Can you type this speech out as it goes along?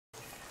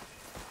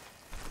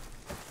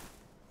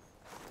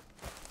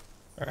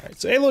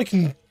Alright, so Aloy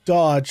can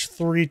dodge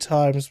 3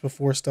 times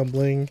before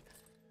stumbling.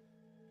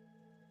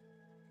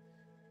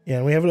 Yeah,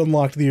 and we haven't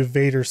unlocked the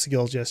evader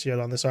skill just yet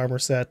on this armor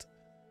set.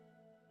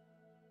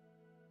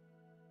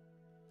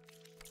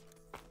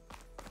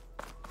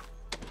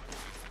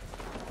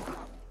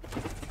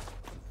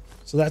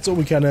 So that's what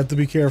we kind of have to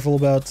be careful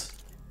about.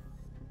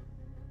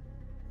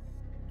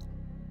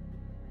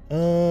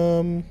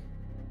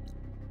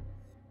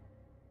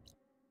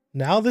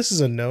 Now this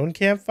is a known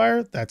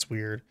campfire? That's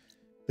weird.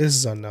 This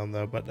is unknown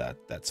though, but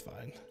that's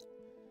fine.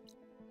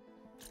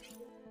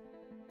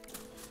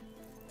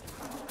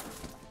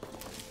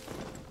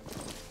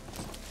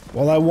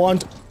 Well, I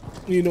want,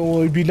 you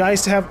know, it'd be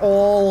nice to have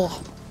all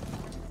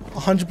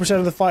 100%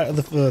 of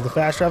the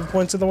fast travel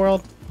points in the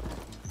world.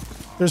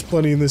 There's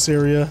plenty in this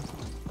area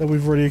that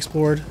we've already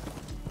explored.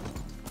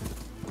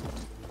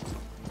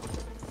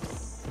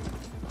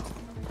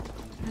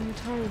 I'm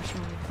time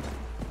showing.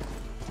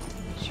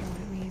 I'm not sure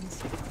what it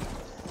means.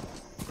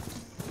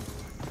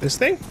 This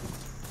thing?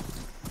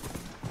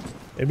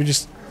 Maybe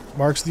just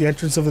marks the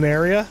entrance of an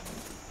area?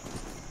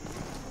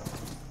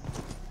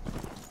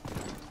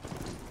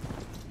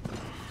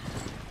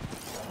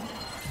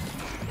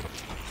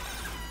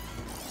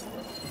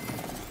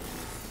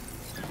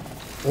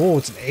 Oh,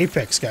 it's an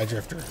apex sky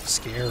drifter.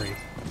 Scary.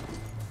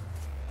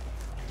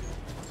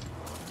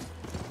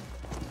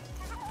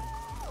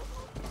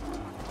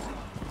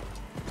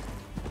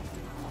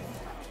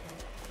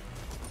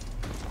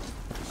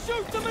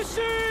 Shoot the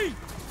machine!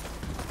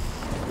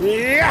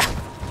 Yeah!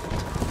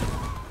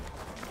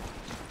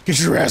 Get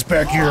your ass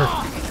back here.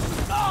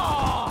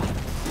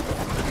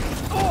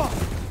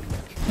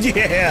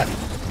 Yeah!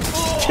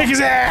 Kick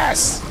his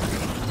ass!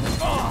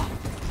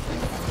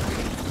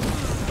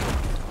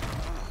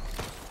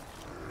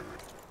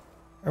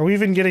 Are we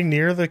even getting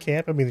near the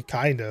camp? I mean,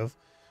 kind of.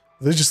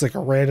 This is just like a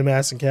random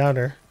ass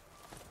encounter.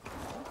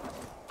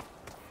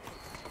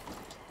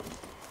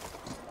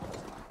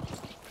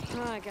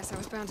 I guess I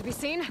was bound to be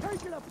seen.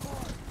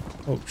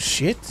 Oh,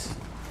 shit.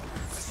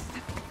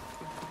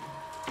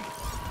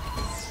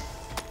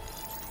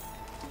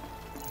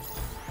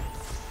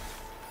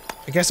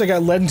 I guess I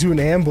got led into an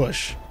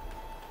ambush.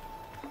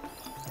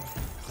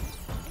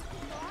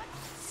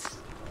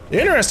 The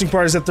interesting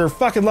part is that they're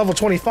fucking level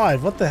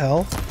 25. What the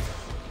hell?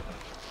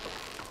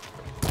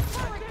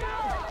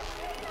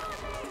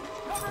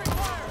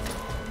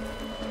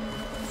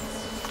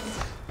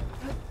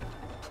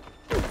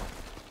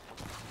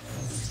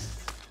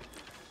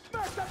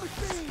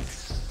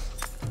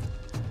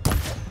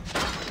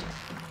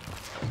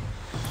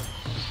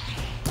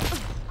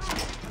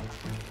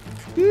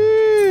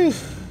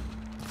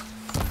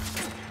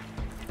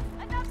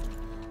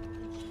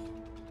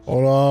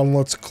 Hold on,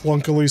 let's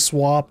clunkily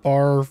swap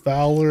our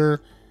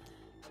Valor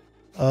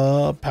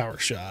power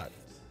shot.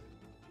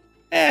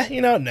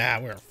 You know, nah,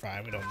 we're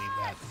fine. We don't need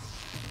that.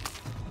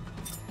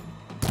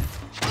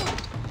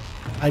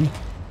 I'm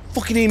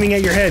fucking aiming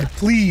at your head,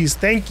 please.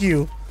 Thank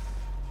you.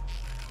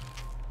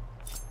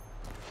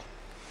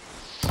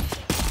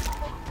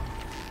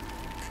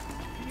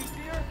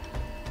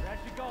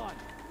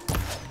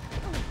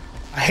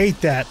 I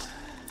hate that.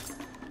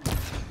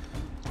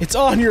 It's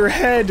on your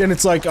head, and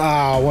it's like,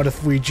 what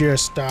if we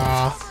just,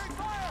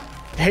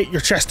 hit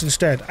your chest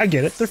instead? I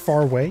get it, they're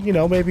far away. You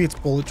know, maybe it's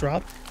bullet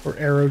drop or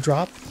arrow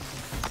drop.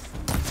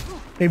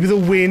 Maybe the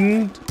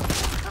wind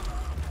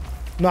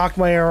knocked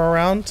my arrow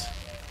around.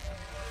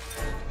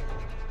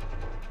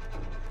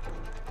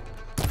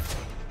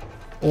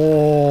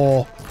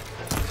 Oh.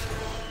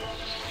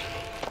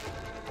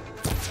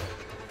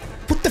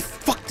 What the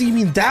fuck do you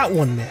mean that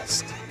one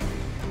missed?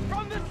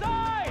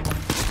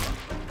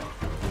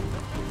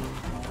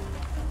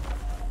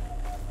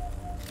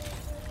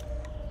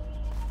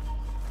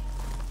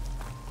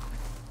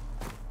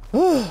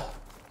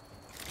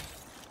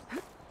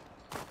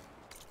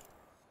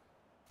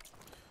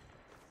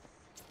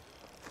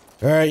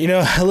 Alright, you know,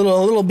 a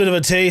little bit of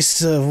a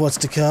taste of what's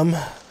to come.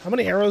 How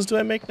many arrows do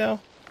I make now?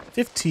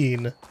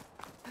 15.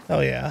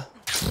 Hell yeah.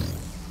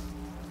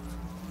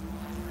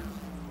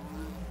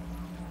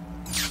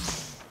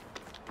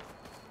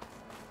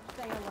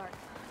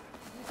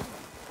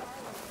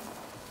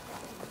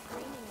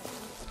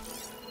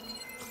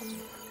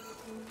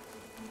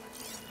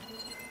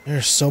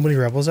 There's so many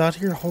rebels out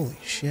here, holy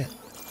shit.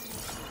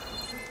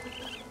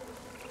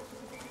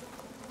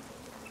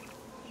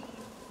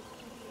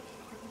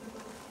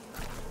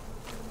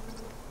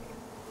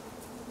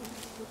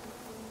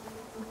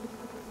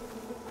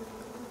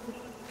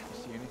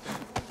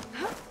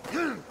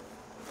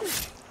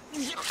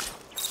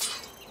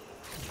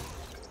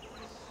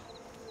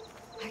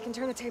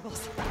 Turn the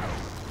tables.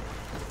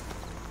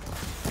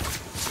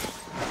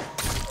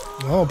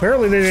 Oh,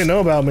 apparently they didn't know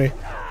about me.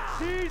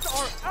 These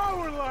are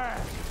our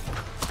lands.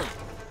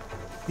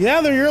 Yeah,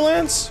 they're your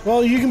lands?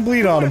 Well, you can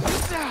bleed on them.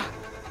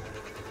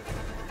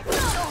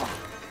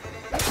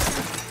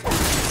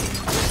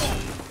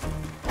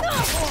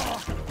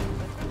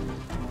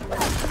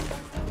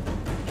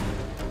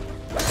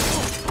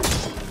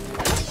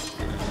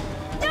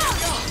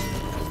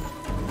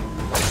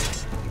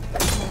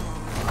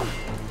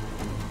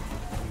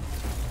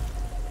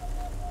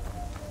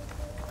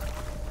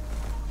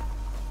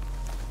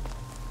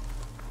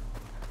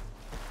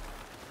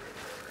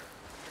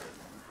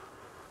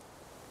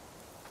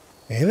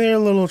 Hey there,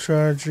 little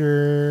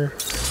charger.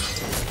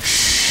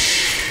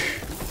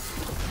 Shh.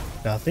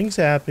 Nothing's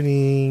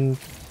happening.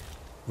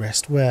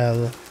 Rest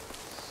well.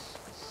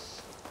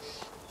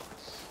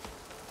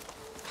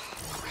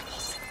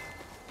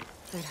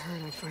 I'd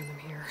heard I'd find them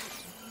here.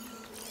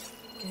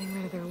 Getting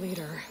rid of their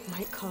leader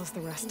might cause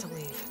the rest to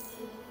leave.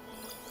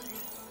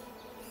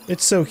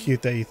 It's so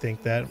cute that you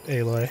think that,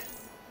 Aloy.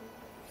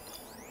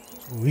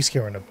 Ooh, he's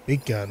carrying a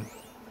big gun.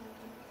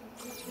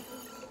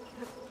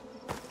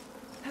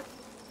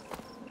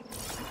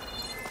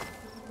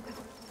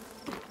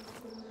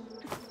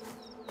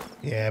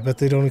 Yeah, I bet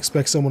they don't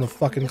expect someone to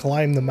fucking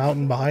climb the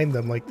mountain behind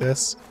them like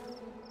this.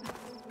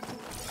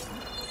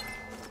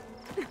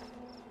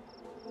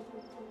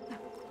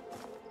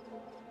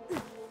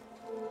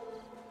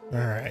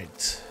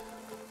 Alright.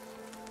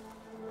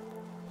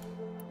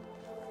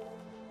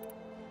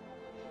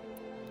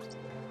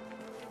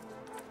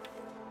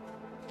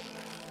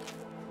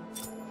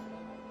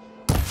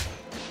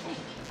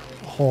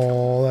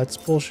 Oh, that's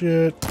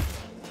bullshit.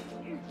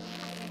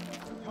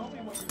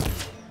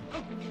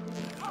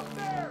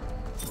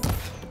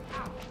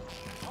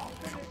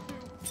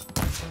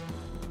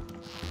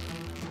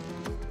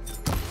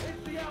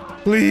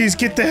 Please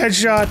get the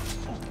headshot.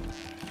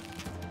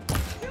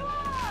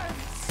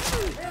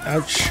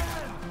 Ouch.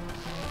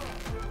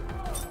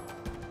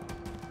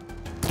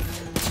 I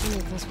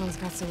think this one's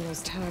got some of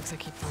those tags I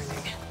keep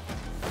finding.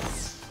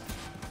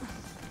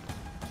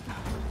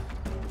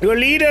 Your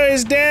leader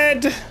is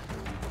dead.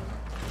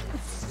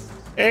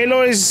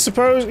 Aloy's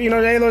supposed,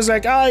 Aloy's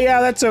like, oh yeah,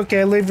 that's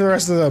okay, leave the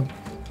rest of them.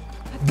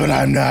 But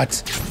I'm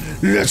not.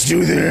 Let's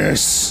do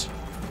this.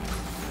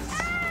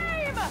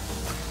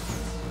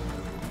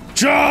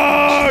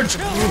 Charge!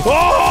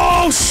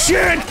 Oh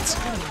shit!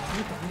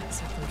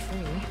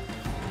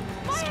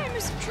 My aim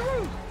is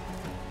true.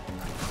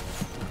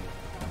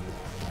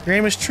 Your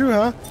aim is true,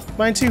 huh?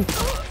 Mine too.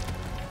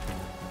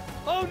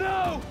 Oh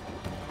no!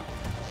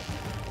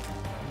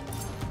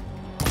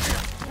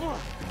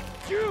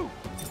 You!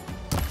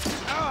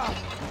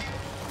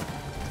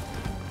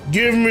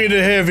 Give me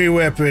the heavy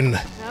weapon.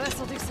 Now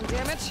this'll do some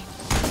damage.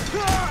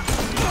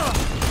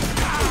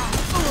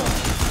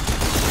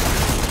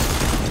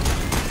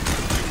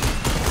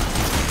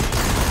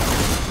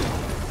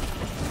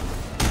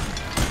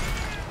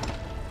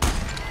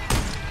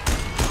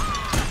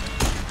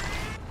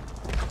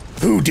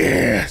 Who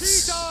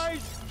dares? He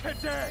dies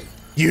today!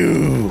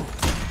 You.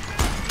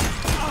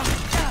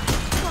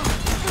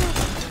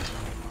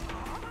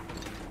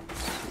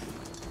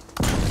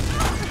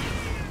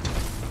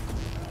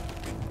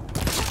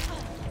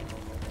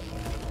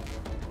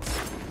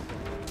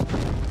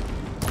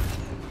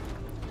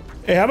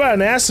 Hey, how about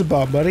an acid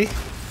bomb, buddy?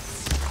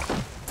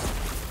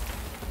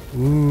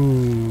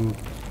 Ooh.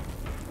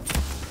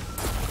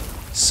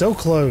 So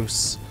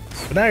close.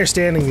 But now you're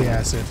standing the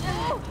acid.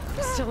 I'm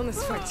still in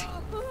this fight.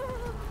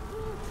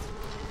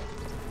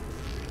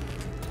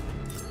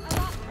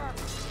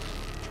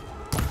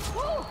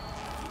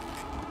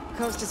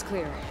 Coast is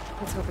clear.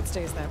 Let's hope it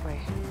stays that way.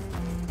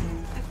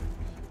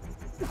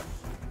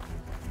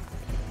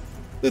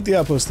 Loot the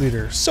outpost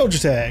leader. Soldier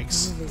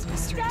tags. These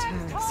mystery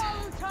tags.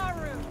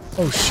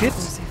 Oh shit. I'm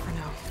safe for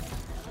now.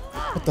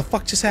 What the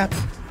fuck just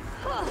happened?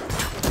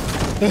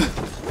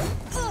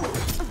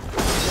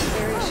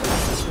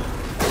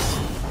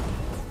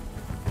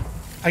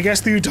 I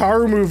guess the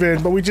Utaru move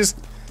in, but we just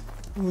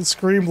the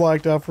screen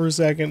blacked out for a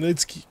second.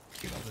 It's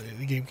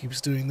the game keeps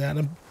doing that.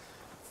 I'm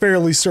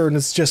fairly certain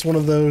it's just one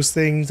of those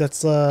things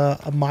that's a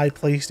my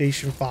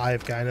PlayStation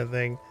 5 kind of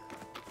thing.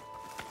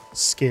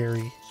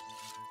 Scary.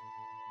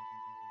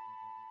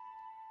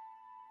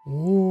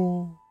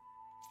 Ooh.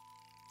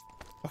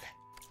 Okay.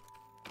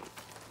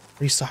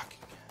 Restocking.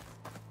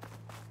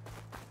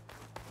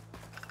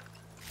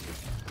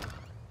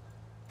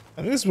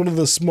 I think it's one of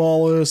the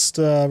smallest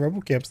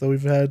rebel camps that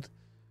we've had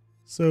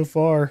so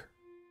far.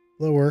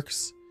 That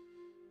works.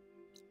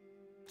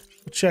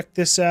 We'll check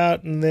this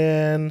out and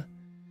then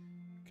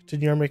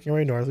continue our making our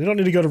way north. We don't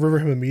need to go to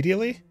Riverham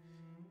immediately.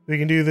 We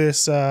can do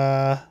this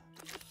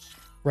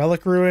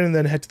relic ruin and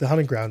then head to the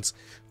hunting grounds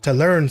to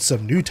learn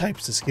some new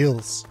types of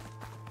skills.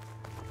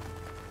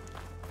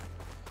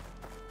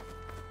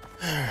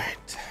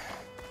 Alright.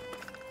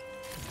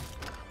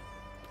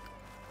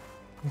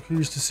 I'm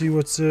curious to see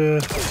what's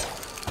around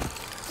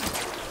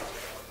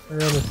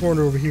the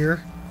corner over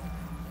here.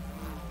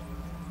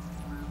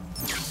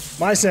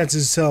 My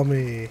senses tell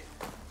me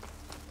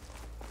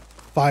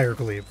fire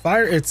gleam.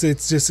 It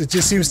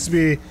just seems to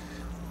be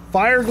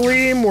fire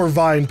gleam or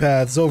vine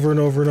paths over and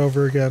over and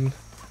over again.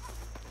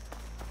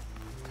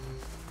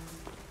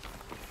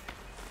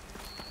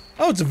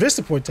 Oh, it's a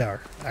Vista Point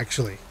Tower,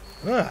 actually.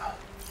 Ah.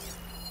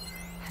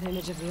 An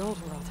image of the old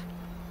world.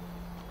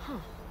 Huh.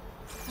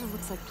 Kind of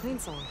looks like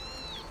plainsong.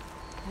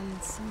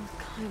 And some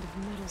kind of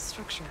metal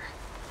structure.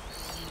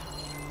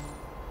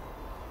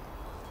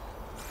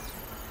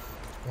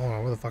 Hold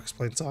on, where the fuck is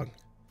Plainsong?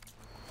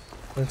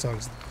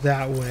 Plainsong's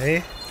that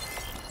way.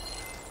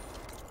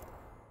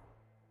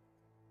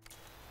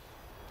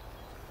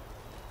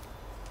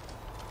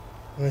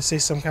 And they say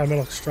some kind of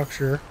metal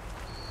structure.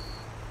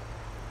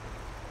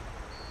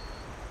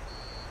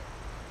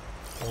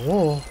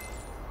 Oh.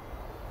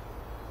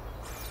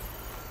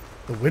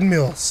 The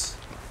windmills.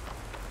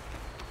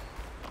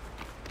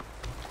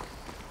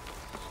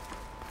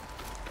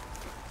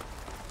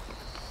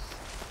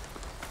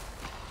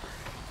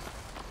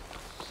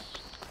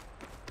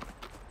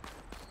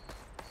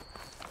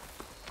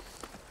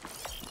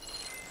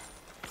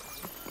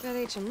 That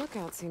ancient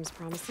lookout seems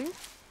promising.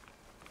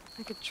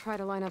 I could try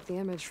to line up the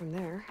image from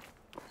there.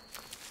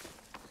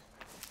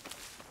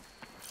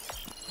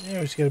 Yeah,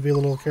 we just gotta be a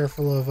little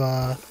careful of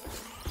that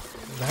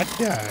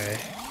guy.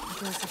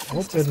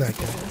 Open that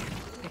guy.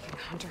 Picking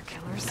hunter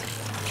killers.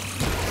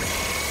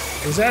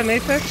 Is that an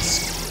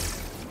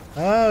apex?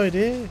 Oh, it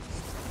is.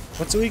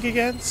 What's it weak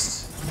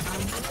against?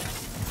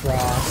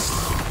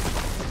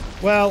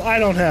 Frost. Well, I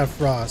don't have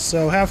frost,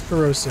 so half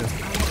corrosive.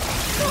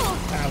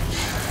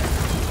 Ouch.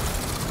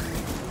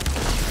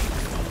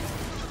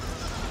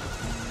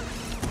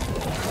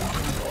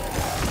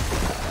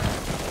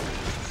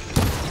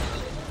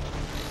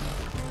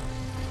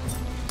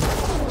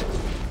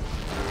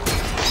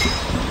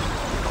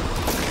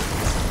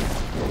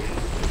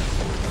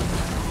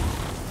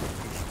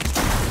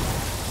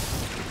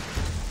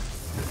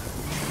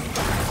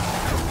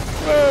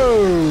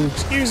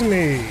 Excuse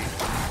me.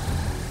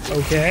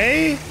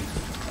 Okay.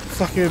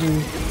 Fucking...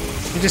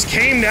 He just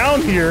came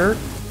down here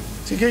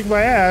to kick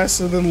my ass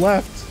and then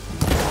left.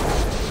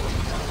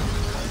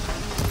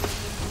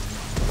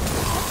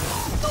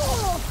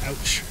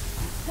 Ouch.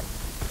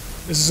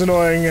 This is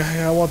annoying.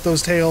 I want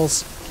those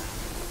tails.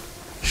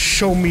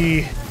 Show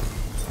me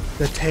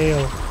the tail.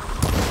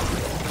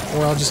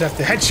 Or I'll just have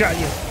to headshot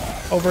you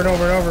over and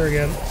over and over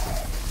again.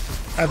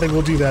 I think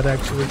we'll do that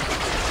actually.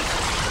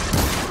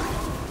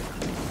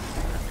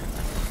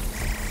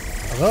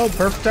 Oh,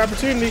 perfect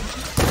opportunity.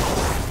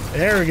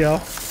 There we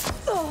go.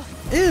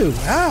 Ew,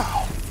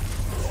 ow.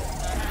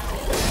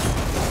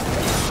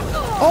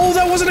 Oh,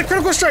 that wasn't a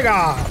critical strike.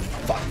 Ah,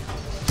 fuck.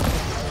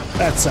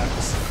 That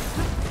sucks.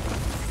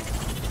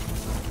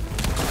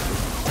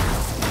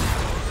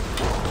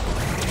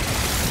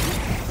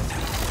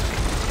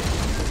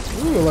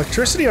 Ooh,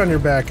 electricity on your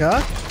back,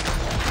 huh?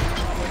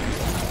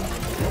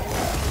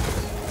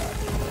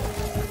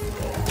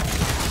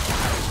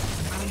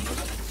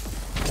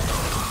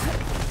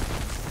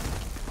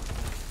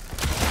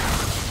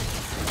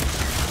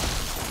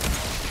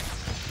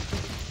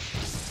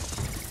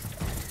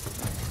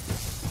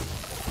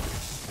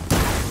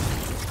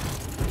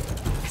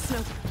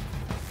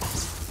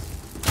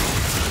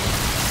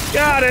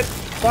 Got it!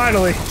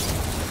 Finally!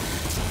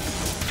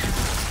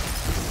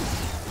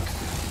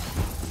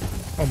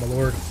 Oh my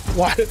lord.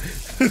 Why?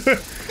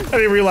 I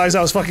didn't realize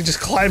I was fucking just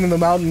climbing the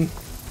mountain.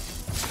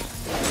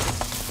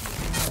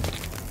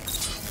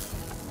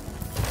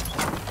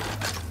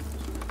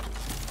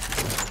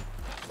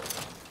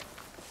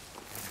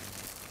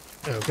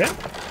 Okay.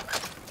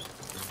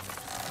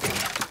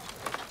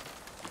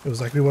 It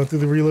was like we went through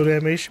the reload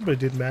animation, but it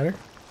didn't matter.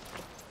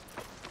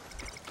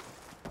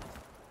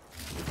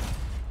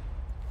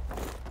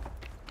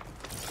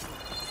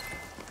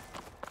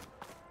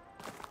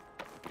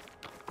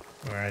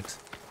 Alright,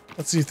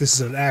 let's see if this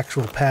is an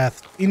actual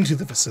path into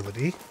the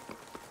facility.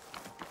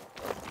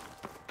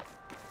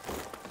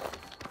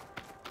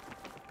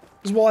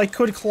 Because while I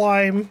could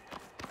climb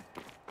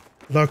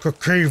like a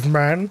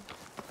caveman,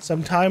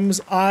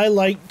 sometimes I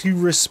like to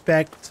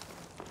respect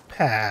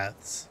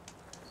paths.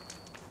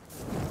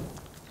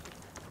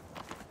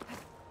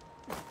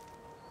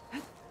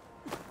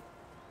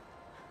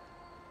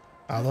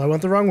 Although I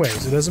went the wrong way,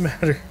 so it doesn't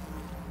matter.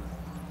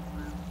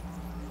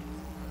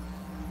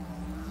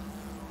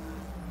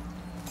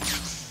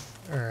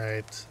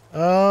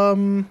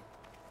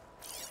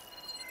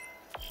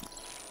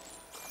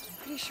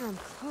 Pretty sure I'm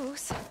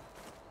close.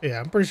 Yeah,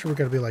 I'm pretty sure we're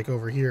gonna be like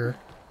over here.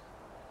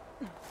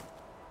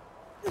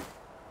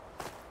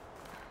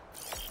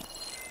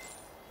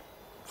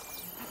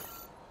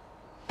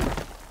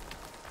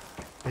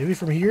 Maybe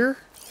from here?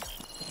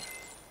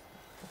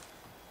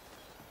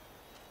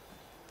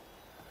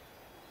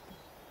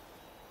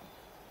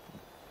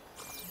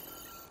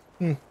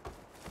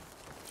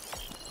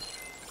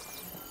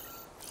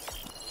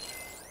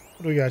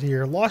 What do we got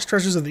here? Lost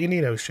Treasures of the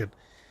Indian Ocean.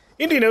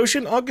 Indian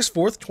Ocean, August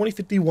 4th,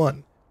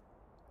 2051.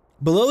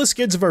 Below the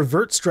skids of our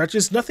vert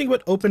stretches nothing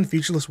but open,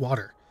 featureless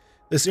water.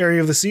 This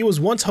area of the sea was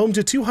once home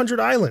to 200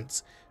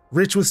 islands.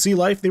 Rich with sea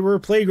life, they were a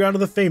playground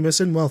of the famous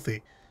and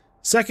wealthy.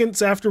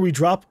 Seconds after we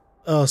drop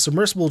a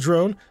submersible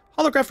drone,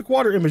 holographic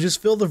water images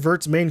fill the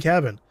vert's main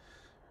cabin.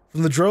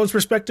 From the drone's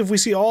perspective, we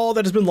see all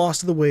that has been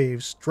lost to the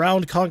waves.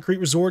 Drowned concrete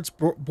resorts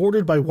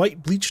bordered by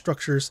white bleached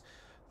structures.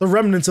 The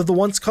remnants of the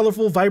once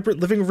colorful, vibrant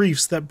living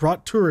reefs that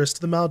brought tourists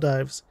to the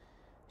Maldives.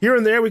 Here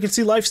and there we can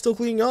see life still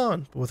clinging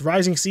on, but with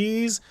rising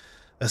seas,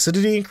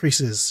 acidity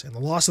increases, and the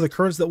loss of the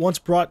currents that once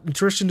brought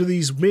nutrition to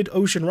these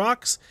mid-ocean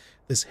rocks,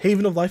 this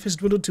haven of life has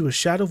dwindled to a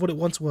shadow of what it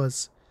once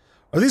was.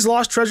 Are these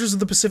lost treasures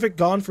of the Pacific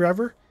gone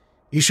forever?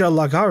 Isha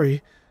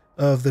Lagari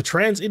of the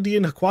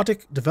Trans-Indian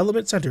Aquatic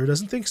Development Center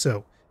doesn't think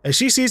so. As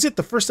she sees it,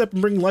 the first step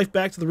in bringing life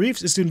back to the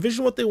reefs is to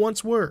envision what they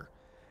once were.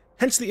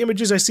 Hence the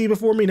images I see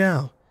before me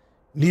now.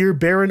 Near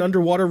barren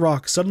underwater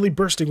rocks suddenly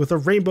bursting with a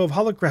rainbow of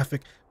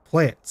holographic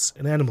plants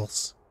and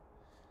animals.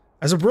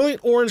 As a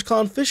brilliant orange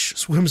clownfish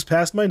swims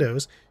past my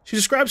nose, she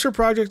describes her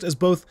project as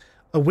both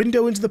a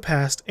window into the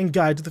past and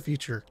guide to the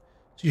future.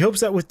 She hopes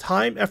that with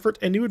time, effort,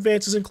 and new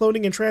advances in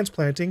cloning and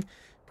transplanting,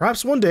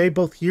 perhaps one day,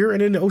 both here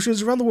and in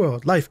oceans around the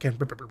world, life can...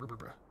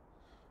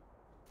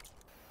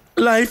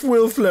 Life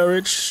will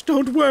flourish,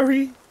 don't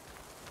worry.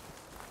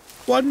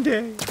 One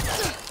day.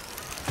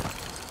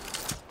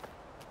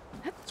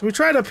 So we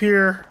tried up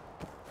here,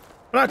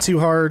 but not too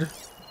hard.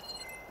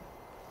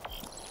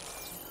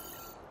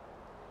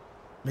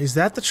 Is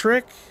that the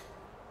trick?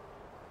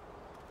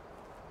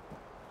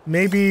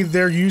 Maybe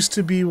there used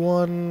to be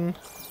one...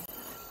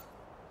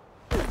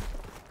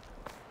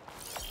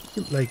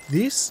 like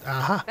this?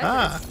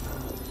 Aha!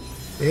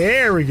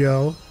 There we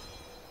go.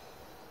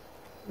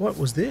 What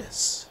was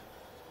this?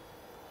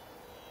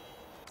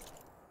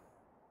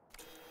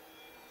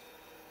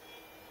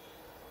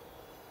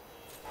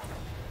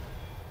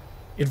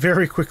 It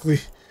very quickly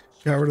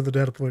got rid of the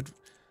data point.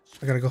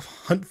 I gotta go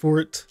hunt for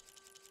it.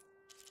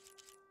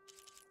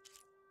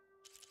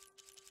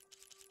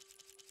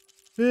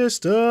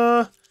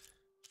 Vista!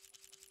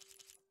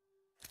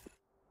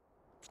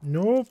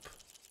 Nope.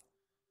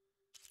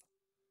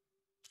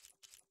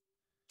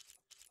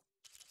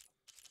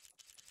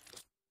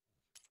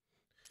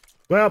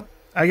 Well,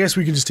 I guess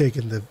we can just take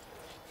in the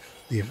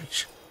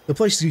image. The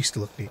place used to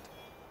look neat.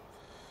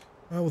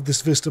 Well, with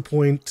this Vista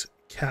point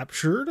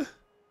captured,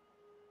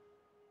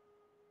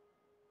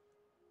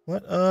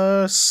 let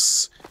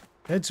us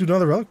head to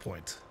another relic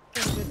point.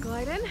 Good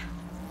glide in.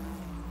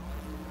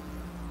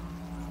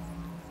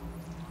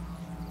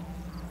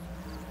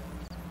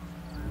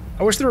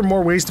 I wish there were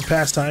more ways to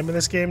pass time in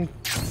this game.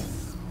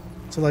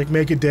 To like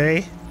make a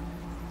day.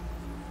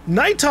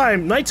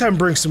 Nighttime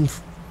brings some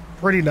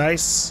pretty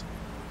nice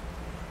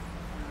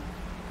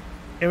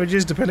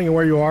images depending on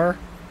where you are.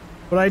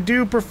 But I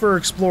do prefer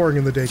exploring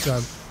in the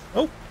daytime.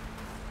 Oh.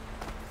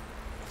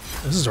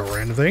 This is a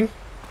random thing.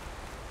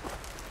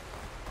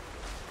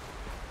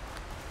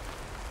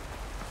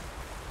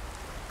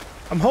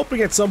 I'm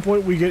hoping at some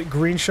point we get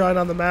green shine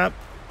on the map,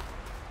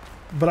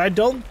 but I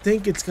don't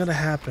think it's gonna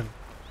happen.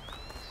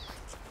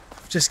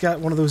 I've just got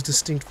one of those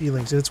distinct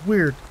feelings, and it's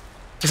weird,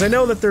 because I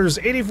know that there's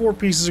 84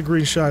 pieces of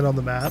green shine on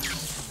the map,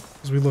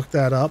 as we looked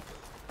that up.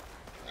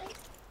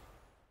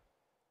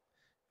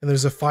 And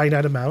there's a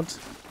finite amount,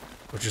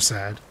 which is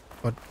sad,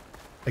 but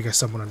I guess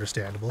somewhat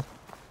understandable.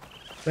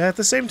 But at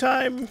the same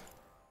time...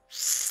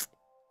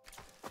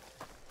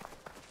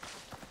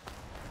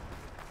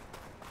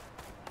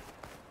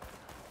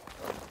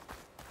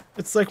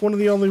 it's like one of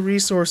the only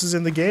resources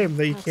in the game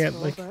that you can't,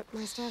 cool, like, but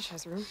my stash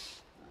has room.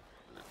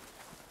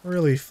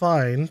 really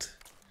find.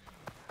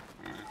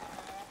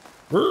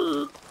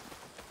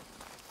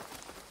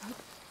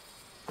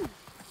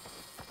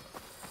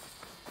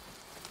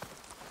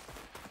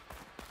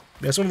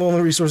 That's one of the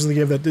only resources in the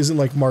game that isn't,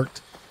 like,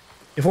 marked.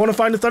 If I want to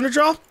find a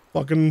Thunderjaw,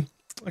 I can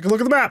look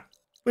at the map.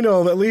 We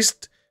know of at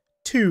least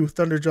 2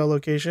 Thunderjaw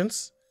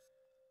locations.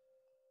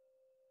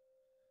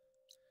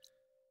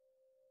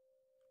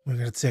 We're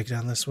gonna take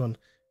down this one.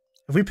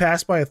 Have we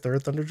passed by a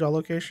 3rd Thunderjaw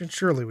location?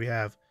 Surely we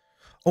have.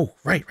 Oh,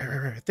 right.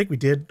 I think we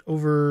did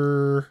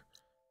over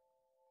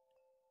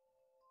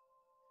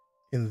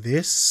in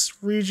this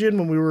region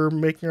when we were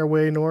making our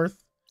way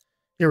north.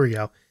 Here we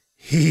go.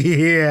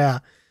 Yeah.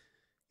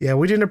 Yeah,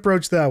 we didn't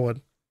approach that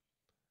one.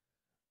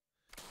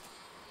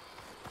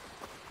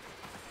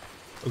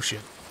 Oh, shit.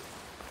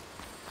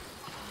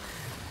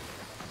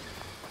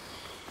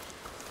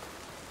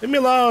 Leave me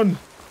alone.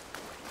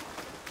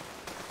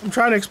 I'm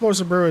trying to explore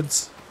some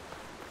ruins.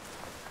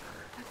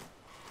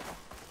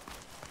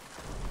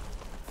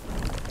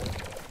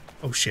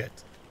 Oh shit.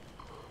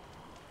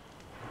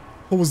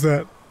 What was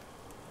that?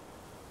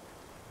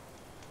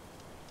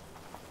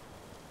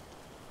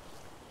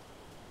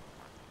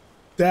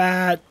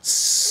 That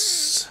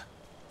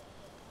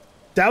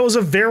was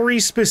a very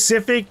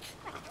specific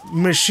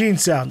machine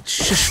sound.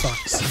 Shish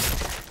fox.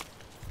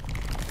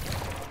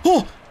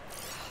 Oh!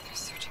 They're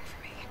searching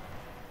for me.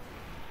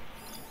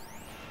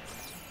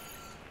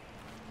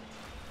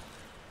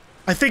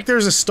 I think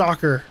there's a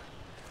stalker.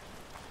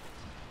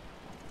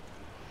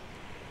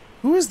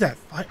 Who is that?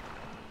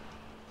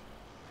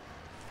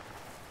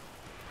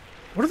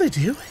 What are they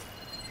doing?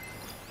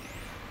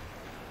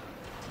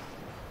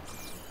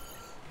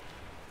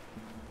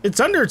 It's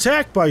under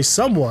attack by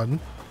someone.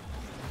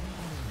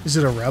 Is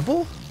it a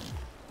rebel?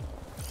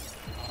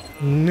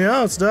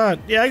 No, it's not.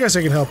 Yeah, I guess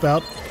I can help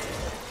out.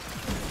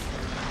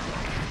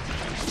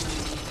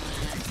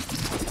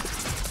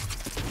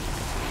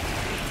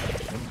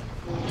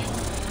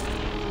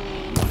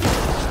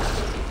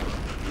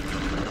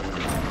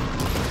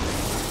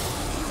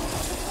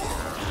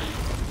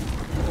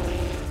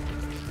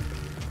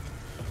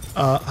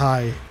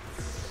 Hi.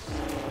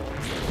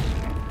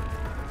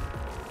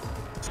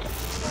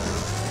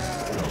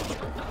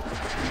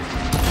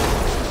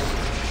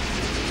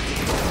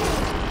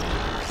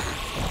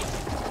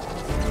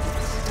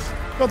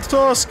 Got the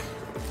tusk.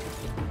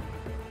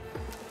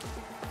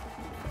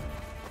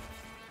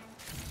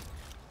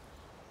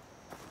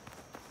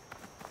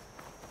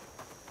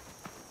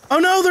 Oh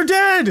no, they're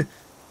dead!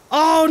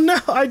 Oh no,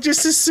 I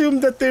just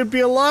assumed that they'd be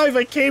alive.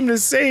 I came to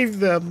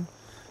save them.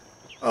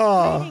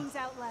 Oh. Greetings,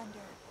 Outlander.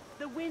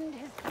 The wind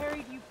has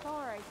carried you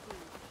far, I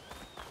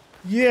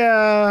see.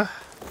 Yeah.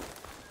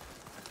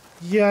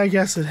 Yeah, I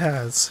guess it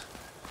has.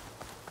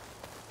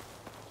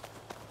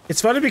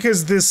 It's funny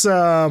because this,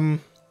 the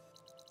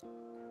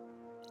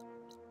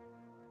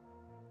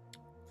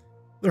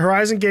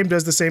Horizon game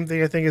does the same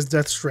thing, I think, as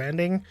Death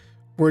Stranding,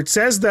 where it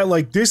says that,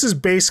 like, this is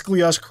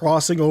basically us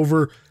crossing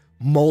over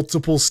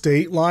multiple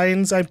state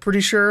lines, I'm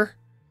pretty sure.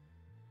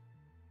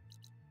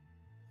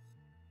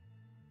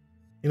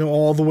 You know,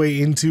 all the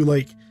way into,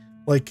 like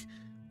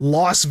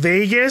Las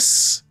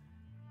Vegas,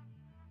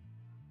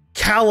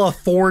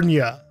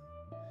 California.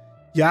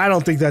 Yeah, I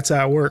don't think that's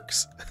how it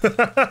works.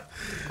 I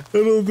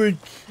don't think...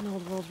 An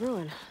old world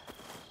ruin.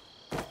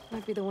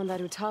 Might be the one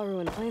that Utaru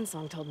and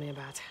Plainsong told me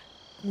about.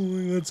 I don't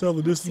think that's how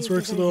the distance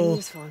works at all.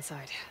 Useful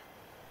inside.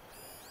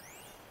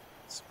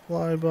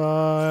 Supply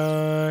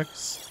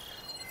box.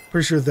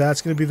 Pretty sure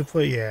that's gonna be the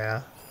plate.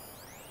 Yeah.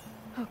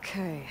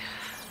 Okay,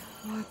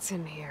 what's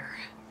in here?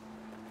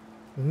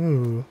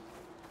 Ooh.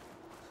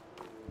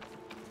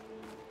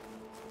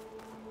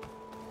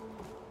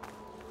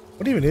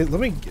 What even is?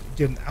 Let me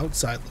get an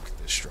outside look at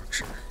this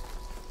structure.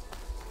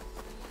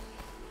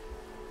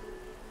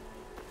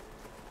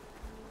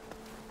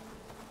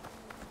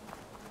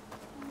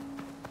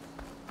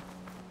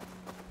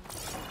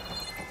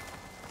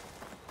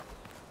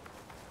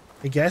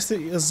 I guess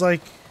it is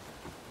like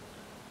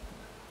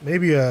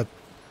maybe a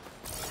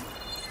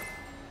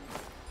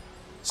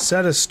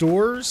set of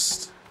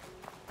stores.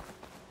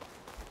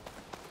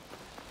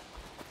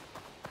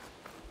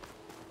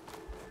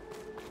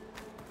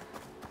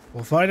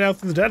 We'll find out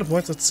through the data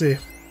points. Let's see.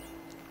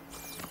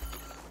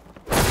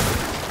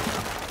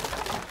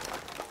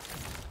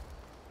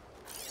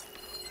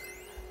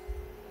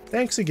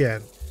 Thanks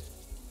again.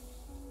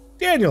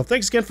 Daniel,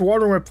 thanks again for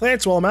watering my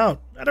plants while I'm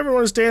out. Not everyone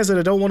understands that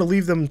I don't want to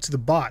leave them to the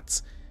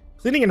bots.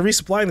 Cleaning and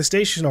resupplying the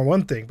station are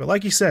one thing, but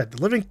like you said,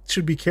 the living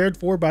should be cared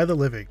for by the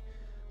living.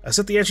 I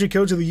set the entry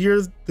code to the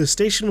year the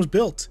station was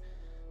built.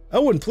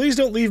 Oh, and please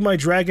don't leave my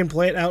dragon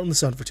plant out in the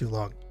sun for too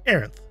long.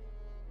 Arinth.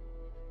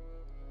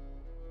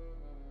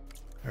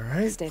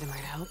 Alright. This data might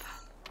help.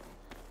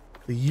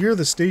 The year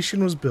the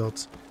station was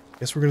built.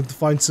 Guess we're gonna have to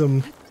find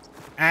some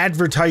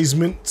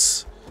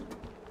advertisements.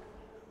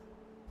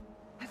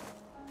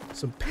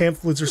 Some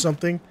pamphlets or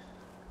something.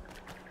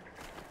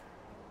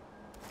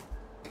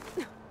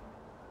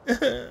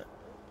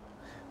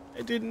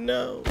 I didn't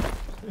know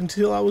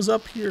until I was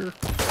up here.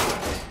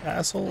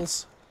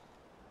 Assholes.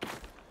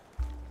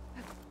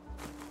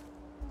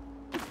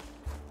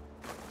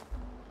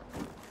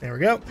 There we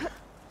go.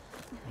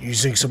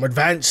 Using some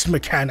advanced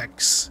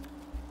mechanics.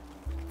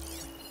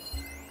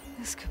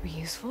 This could be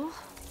useful.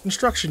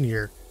 Instruction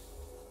year.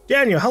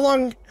 Daniel, how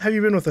long have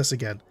you been with us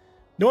again?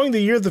 Knowing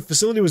the year the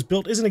facility was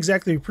built isn't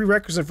exactly a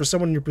prerequisite for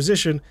someone in your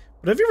position,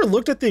 but have you ever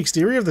looked at the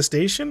exterior of the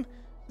station?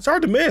 It's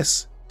hard to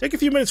miss. Take a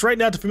few minutes right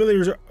now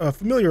to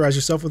familiarize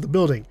yourself with the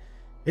building.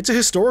 It's a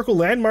historical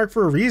landmark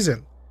for a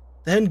reason.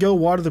 Then go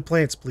water the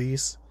plants,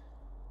 please.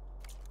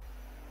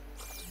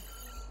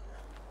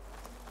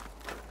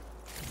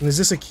 And is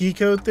this a key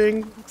code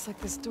thing? Looks like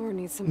this door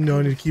needs some No,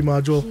 I need a key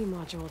module. Key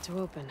module to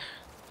open.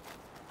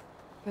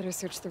 Better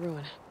search the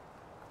ruin.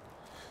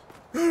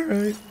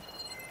 Alright.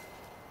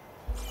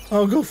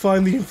 I'll go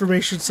find the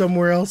information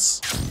somewhere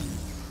else.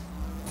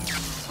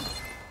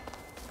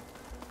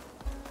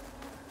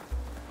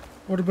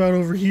 What about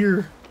over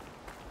here?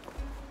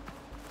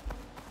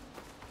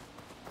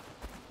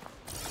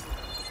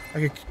 I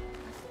could...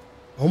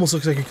 Almost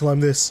looks like I can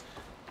climb this.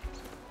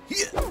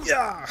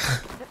 Yeah.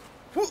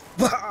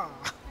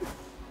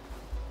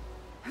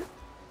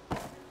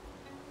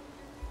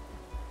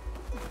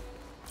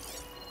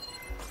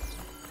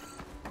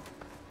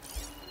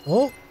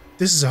 Oh,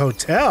 this is a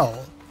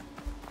hotel.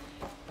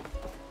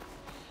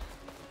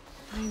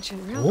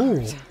 Ancient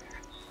railroad.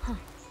 Huh.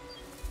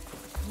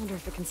 I wonder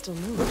if it can still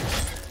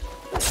move.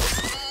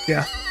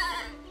 Yeah,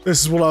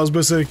 this is what I was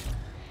missing.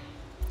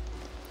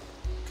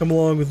 Come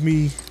along with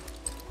me.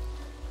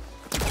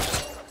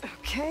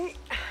 Okay.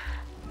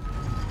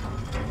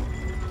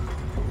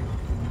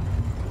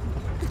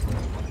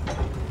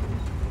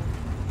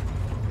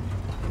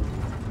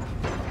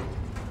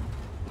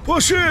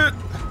 Push it!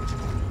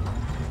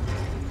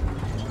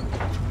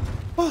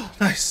 Oh,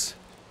 nice.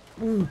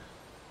 Ooh.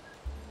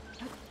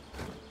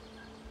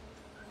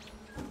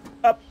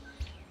 Up.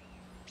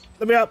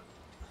 Let me up.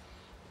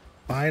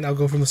 Fine, I'll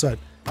go from the side.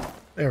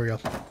 There we go.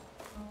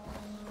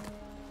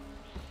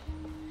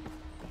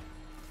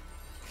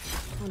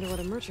 Wonder what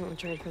a merchant would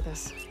trade for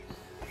this.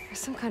 There's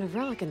some kind of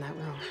relic in that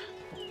room.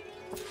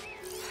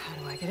 How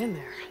do I get in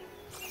there?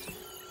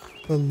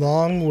 The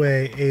long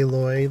way,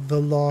 Aloy.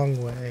 The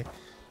long way.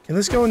 Can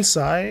this go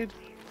inside?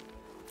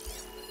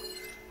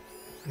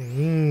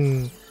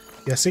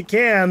 Yes, it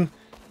can.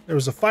 There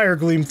was a fire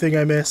gleam thing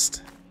I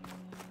missed.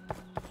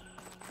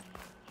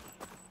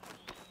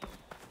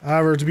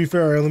 However, to be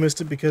fair, I only missed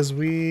it because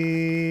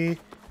we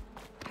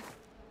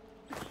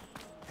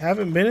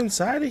haven't been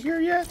inside of here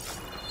yet.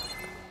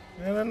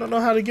 And I don't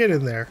know how to get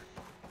in there.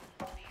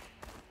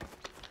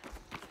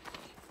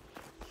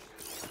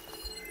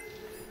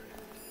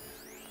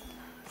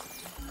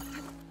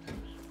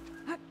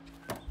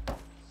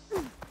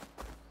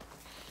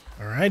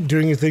 Alright,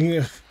 doing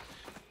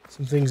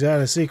some things out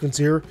of sequence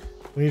here.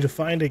 We need to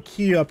find a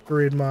key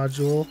upgrade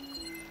module.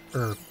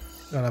 Or,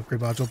 not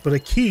upgrade module, but a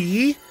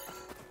key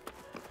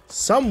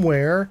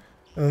somewhere.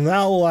 And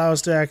that will allow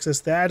us to access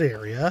that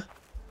area.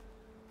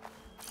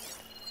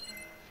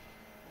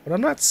 But I'm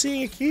not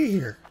seeing a key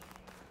here.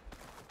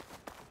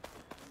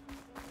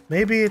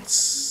 Maybe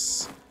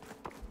it's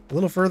a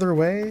little further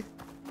away.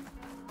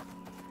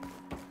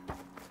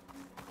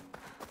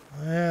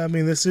 I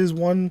mean, this is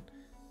one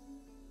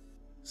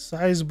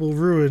sizable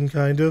ruin,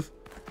 kind of.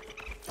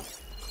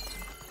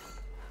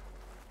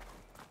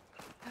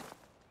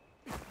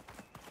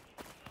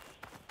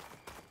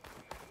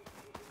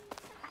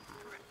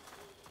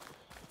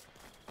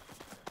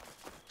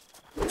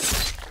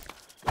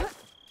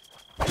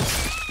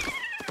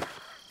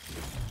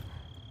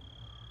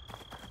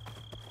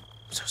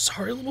 So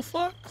sorry, little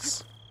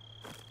fox.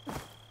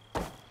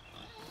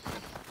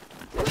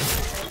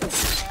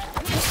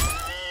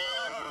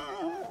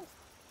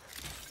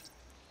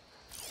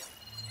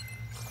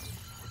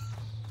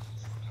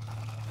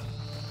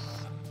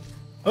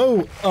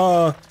 Oh,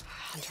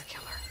 Hunter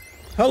killer.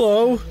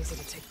 hello. Easy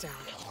to take down.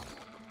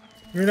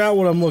 You're not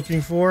what I'm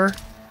looking for.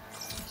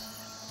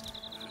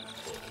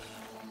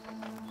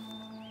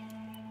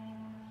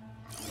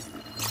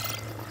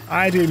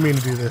 I didn't mean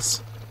to do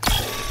this.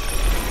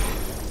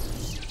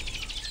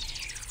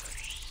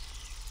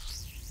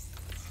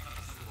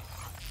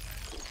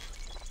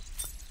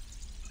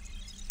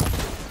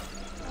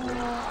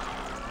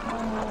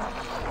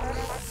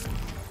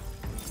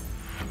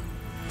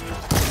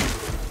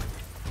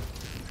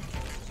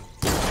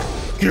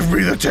 Give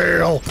me the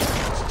tail!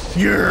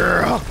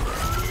 Yeah!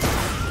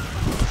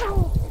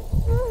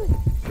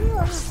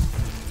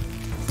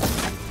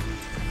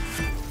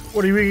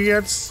 What are you weak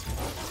against?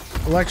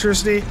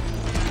 Electricity?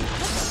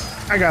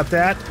 I got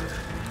that.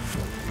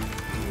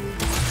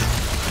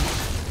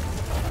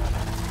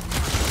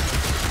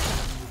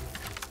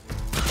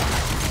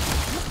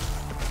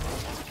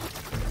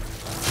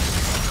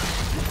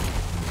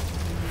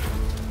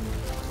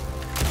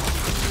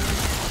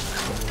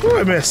 Ooh,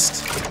 I missed.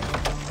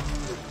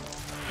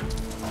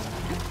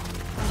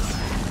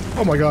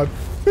 Oh my god.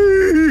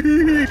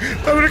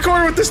 I'm in a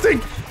corner with this thing!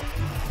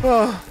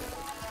 Oh.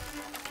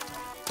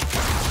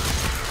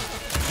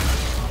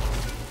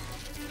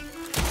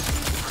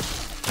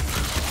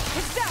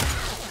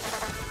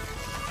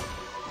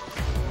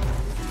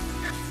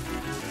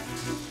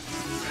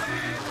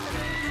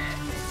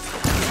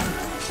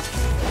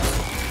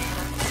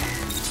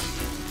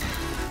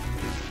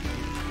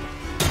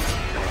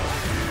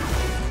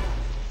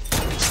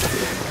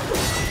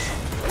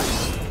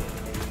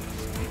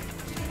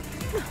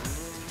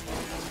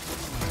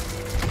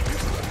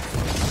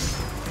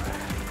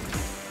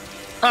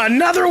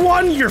 Another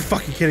one? You're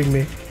fucking kidding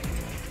me.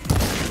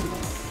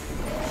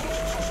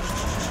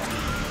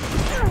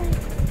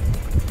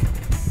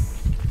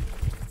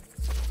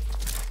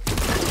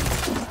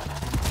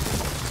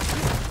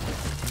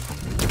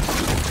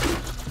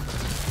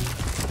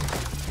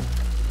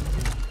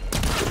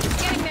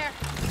 Getting there.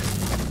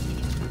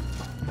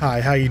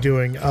 Hi, how you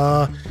doing?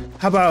 How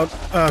about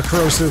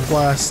corrosive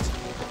blast?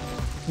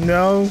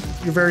 No?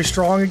 You're very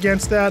strong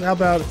against that? How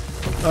about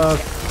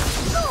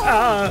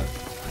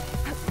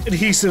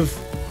adhesive?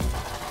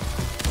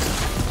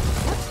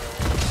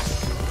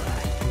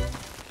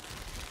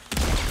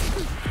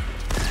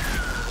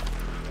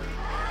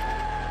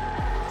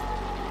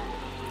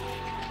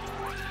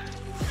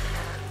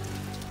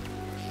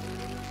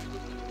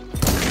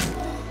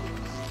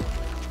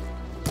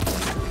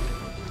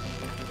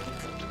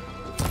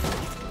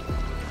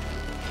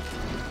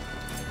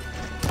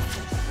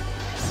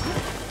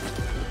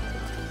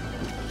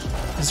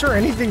 Is there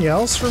anything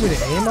else for me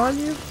to aim on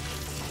you?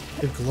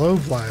 The glow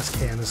blast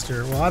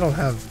canister. Well, I don't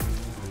have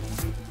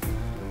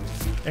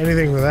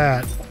anything for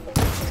that.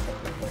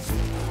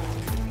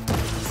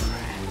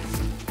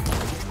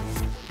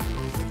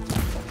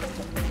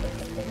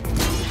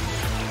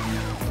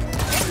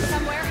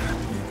 Somewhere.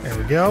 There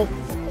we go.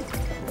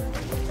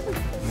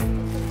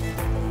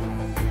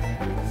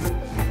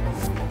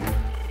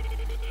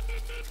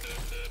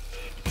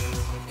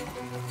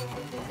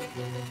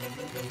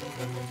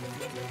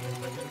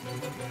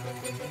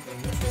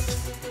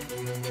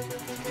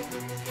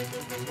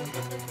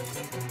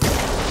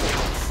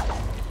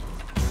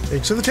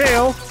 Thanks for the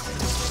tail.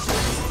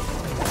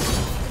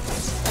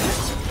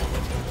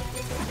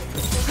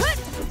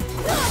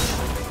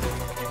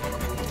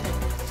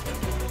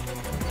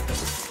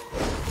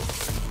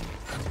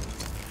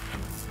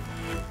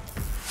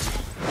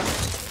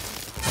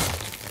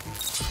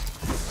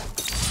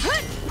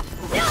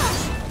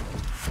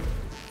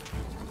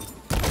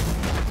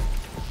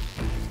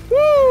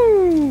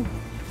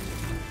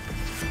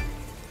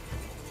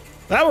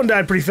 That one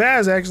died pretty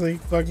fast, actually.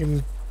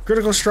 Fucking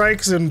critical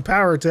strikes and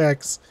power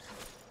attacks.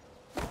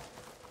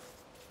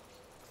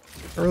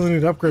 I really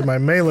need to upgrade my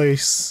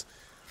melees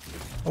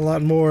a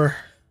lot more.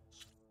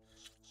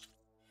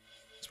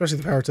 Especially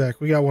the power attack.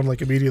 We got one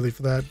like immediately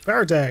for that.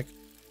 Power attack!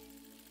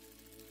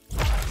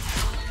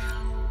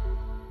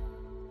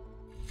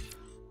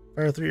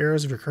 Fire 3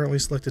 arrows if you're currently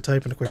selected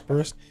type in a quick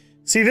burst.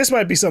 See, this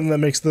might be something that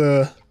makes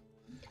the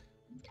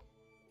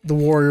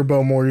warrior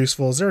bow more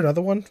useful. Is there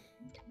another one?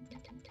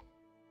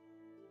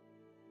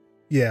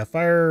 Yeah,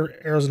 fire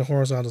arrows in a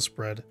horizontal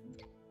spread.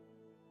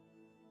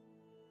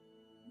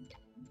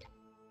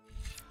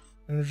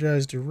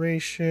 Energized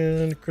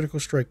duration, critical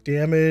strike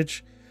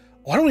damage.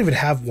 Oh, I don't even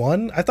have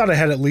one? I thought I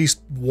had at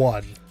least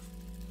one.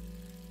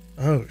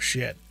 Oh,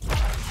 shit.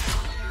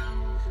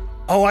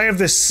 Oh, I have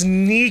the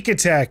sneak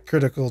attack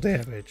critical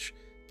damage.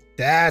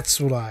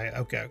 That's what I...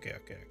 Okay.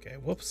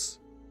 Whoops.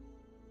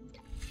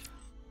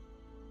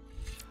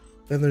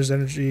 Then there's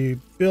energy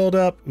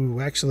buildup. Ooh,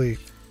 actually...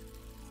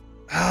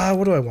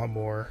 what do I want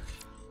more?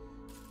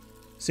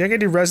 See, I can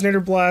do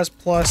Resonator Blast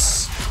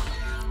plus...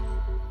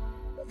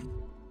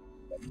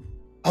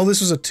 Oh,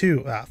 this was a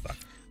 2. Ah, fuck.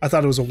 I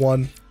thought it was a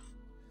 1.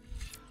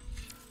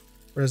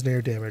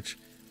 Resonator damage.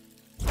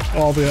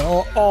 All the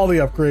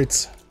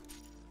upgrades.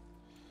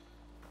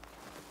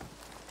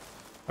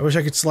 I wish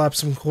I could slap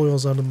some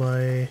coils onto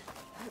my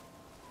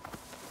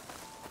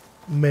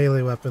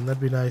melee weapon.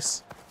 That'd be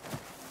nice.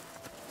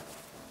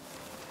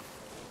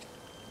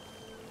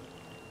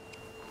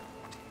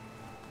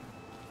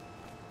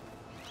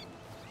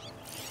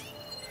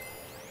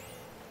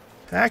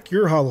 Pack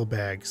your hollow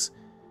bags.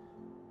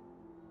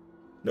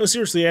 No,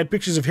 seriously, I had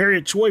pictures of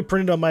Harriet Choi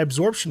printed on my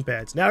absorption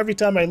pads. Now every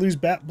time I lose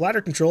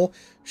bladder control,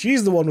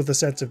 she's the one with a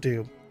sense of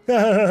doom.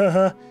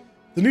 The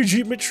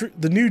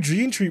new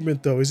gene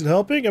treatment, though, is it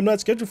helping? I'm not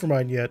scheduled for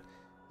mine yet.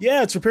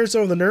 Yeah, it's repaired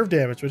some of the nerve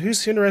damage, but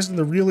who's interested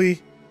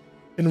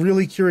in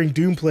really curing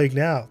Doom Plague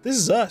now? This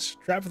is us,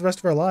 trapped for the rest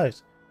of our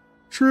lives.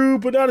 True,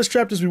 but not as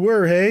trapped as we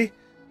were, hey?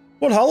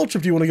 What hollow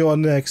trip do you want to go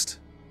on next?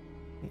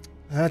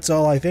 That's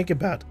all I think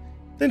about.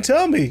 Then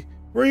tell me,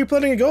 where are you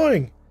planning on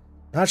going?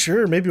 Not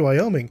sure, maybe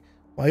Wyoming.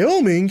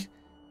 Wyoming?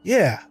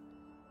 Yeah.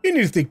 You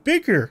need to think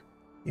bigger.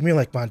 You mean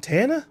like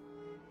Montana?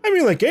 I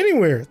mean like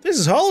anywhere. This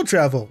is hollow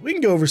travel. We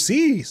can go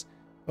overseas.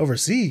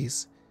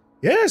 Overseas?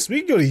 Yes, we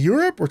can go to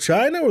Europe or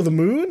China or the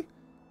moon.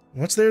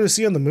 What's there to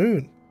see on the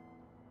moon?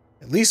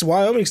 At least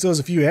Wyoming still has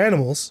a few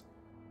animals.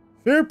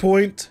 Fair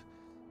point.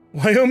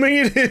 Wyoming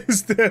it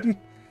is then.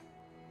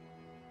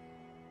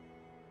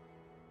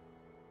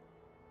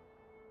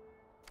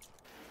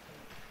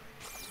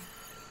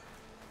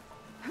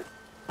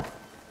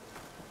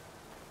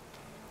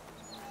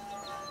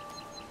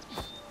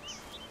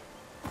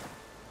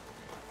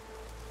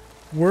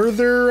 Were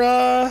there,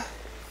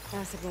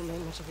 Acid won't make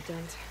much of a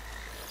dent.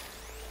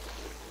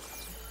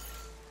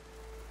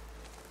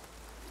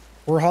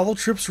 Were hollow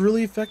trips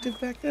really effective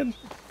back then?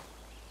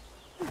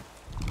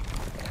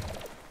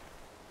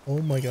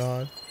 Oh my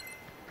god.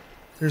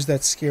 There's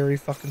that scary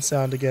fucking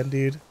sound again,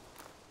 dude.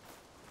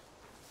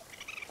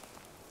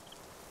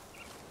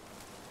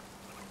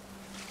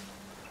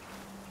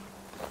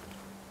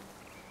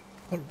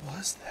 What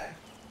was that?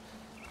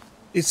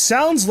 It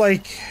sounds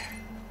like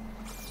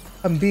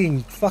I'm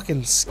being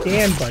fucking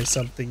scanned by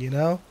something, you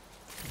know?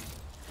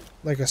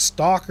 Like a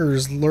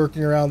stalker's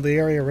lurking around the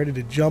area ready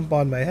to jump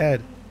on my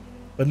head.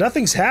 But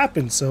nothing's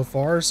happened so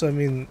far, so I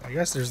mean, I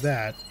guess there's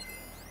that.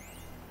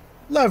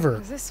 Lever.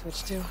 What does this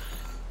switch do?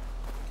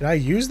 Can I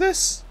use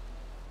this?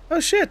 Oh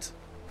shit.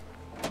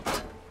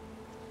 Looks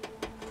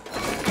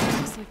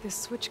like this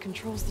switch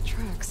controls the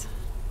tracks.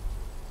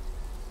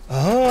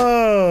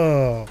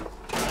 Oh.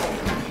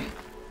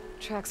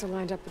 Tracks are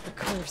lined up with the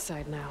curve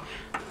side now.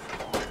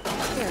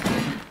 There.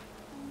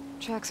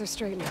 Tracks are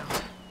straight now.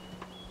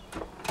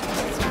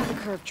 Let's try the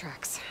curved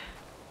tracks.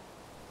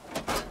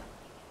 Try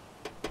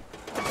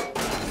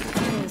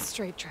the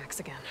straight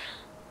tracks again.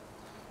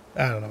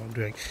 I don't know what I'm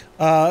doing.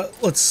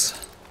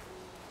 Let's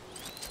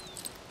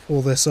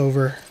pull this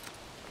over.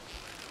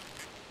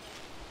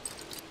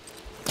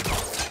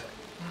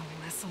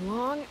 Moving this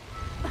along.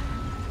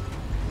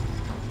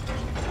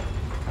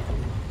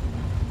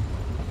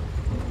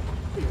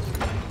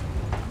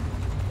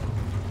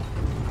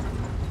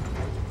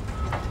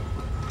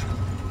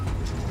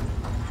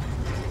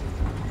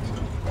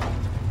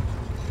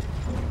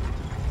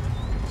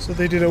 So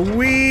they did a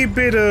wee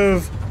bit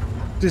of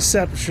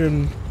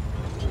deception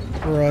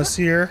for us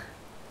here.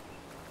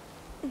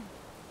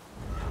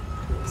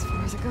 As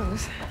far as it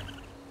goes.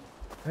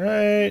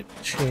 Alright,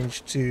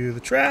 change to the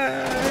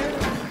track.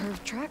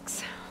 Curved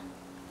tracks.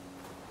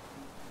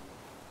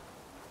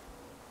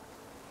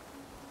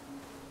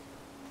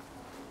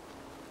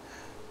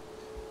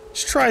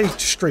 Just try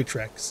straight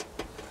tracks.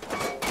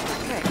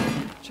 Okay,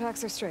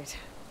 tracks are straight.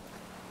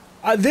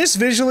 This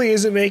visually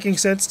isn't making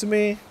sense to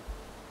me.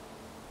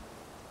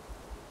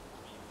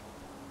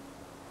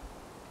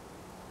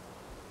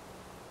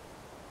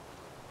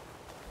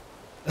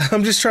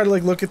 I'm just trying to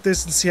like look at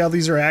this and see how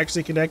these are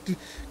actually connected.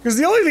 Because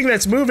the only thing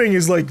that's moving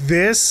is like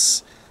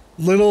this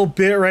little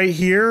bit right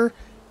here,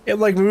 it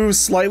like moves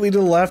slightly to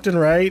the left and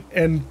right,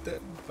 and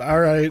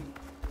alright.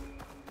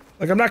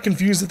 Like, I'm not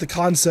confused at the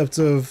concept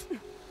of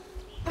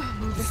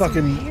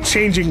fucking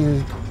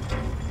changing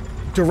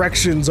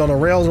directions on a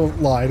rail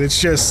line.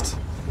 It's just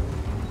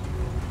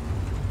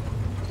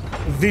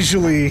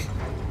visually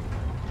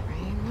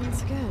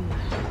Once again.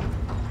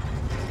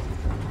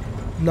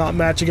 not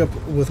matching up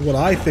with what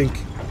I think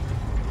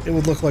it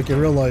would look like in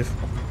real life.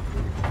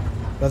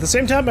 But at the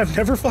same time, I've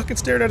never fucking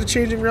stared at a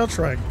changing rail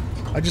track.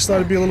 I just thought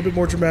it'd be a little bit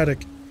more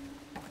dramatic.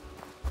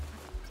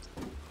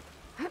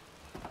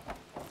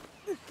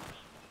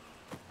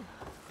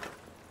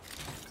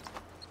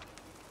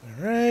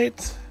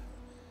 Alright.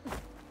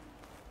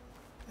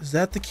 Is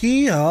that the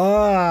key?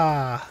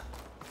 Ah.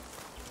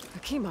 A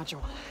key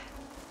module.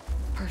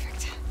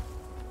 Perfect.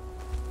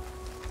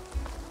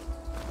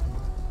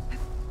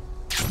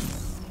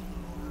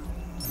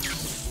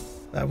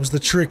 That was the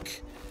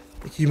trick.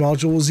 The key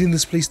module was in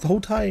this place the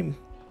whole time.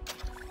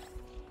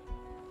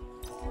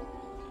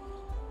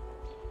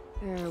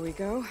 There we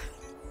go.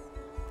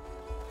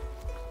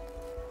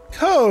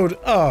 Code!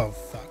 Oh,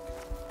 fuck.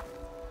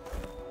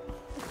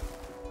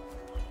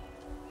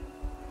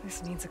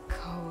 This needs a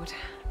code.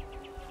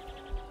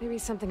 Maybe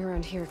something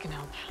around here can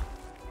help.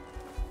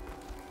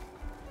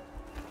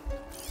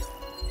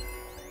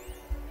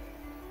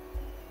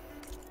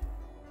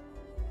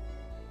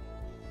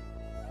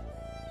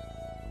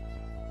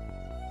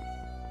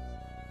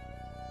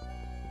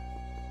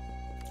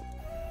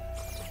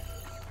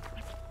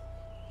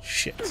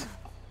 Shit.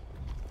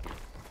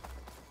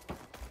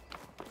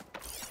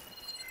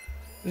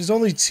 There's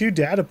only 2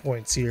 data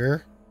points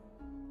here.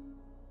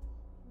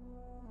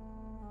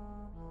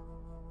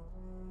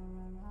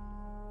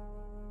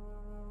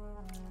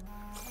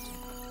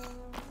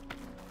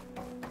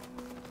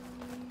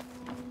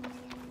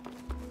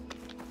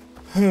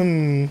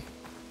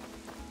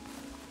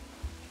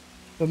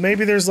 But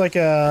maybe there's like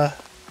a...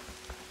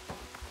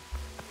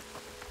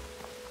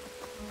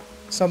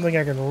 something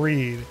I can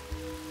read.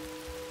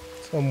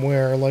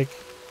 Somewhere, like...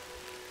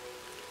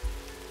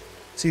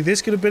 See,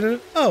 this could have been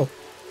an... Oh!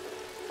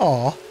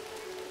 Aw.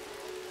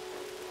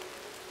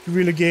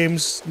 Guerrilla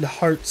Games, the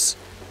Hearts,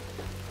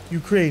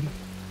 Ukraine.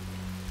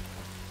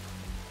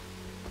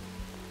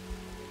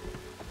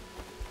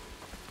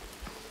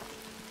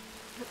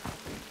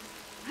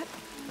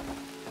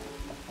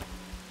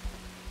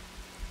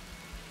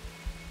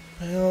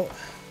 Well...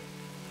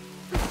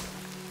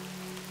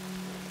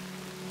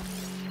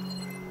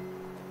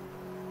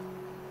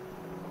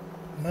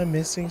 Am I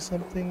missing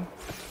something?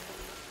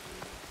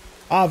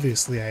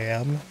 Obviously I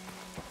am.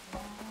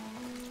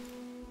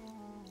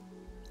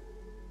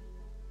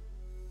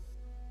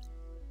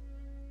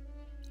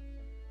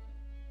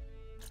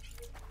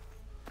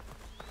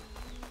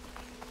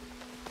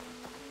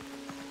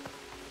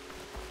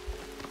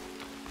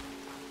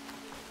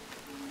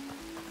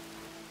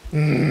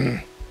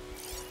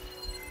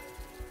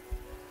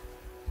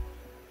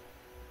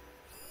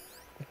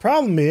 The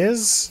problem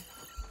is,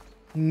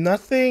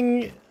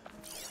 nothing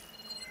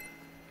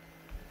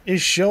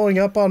is showing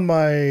up on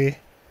my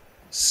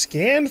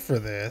scan for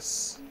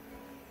this.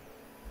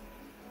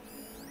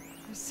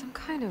 There's some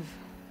kind of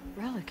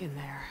relic in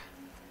there.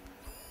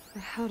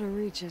 Or how to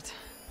reach it.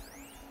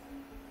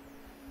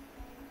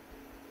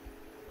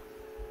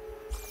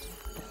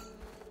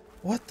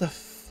 What the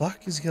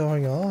fuck is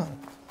going on?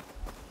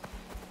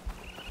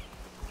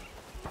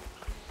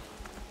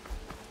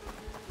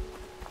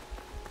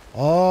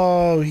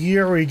 Oh,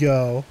 here we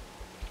go.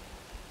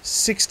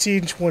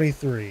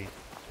 1623.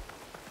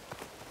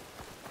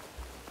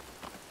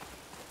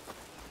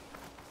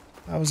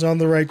 I was on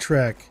the right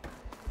track.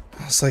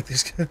 I was like,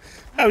 there's gotta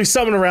be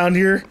something around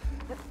here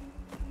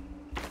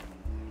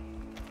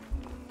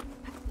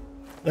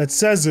that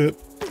says it.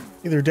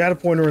 Either a data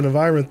point or an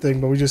environment thing,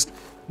 but we just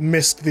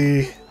missed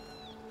the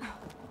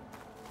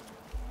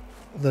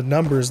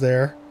numbers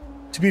there.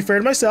 To be fair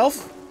to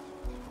myself,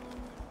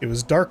 it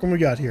was dark when we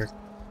got here.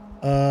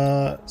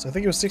 So I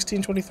think it was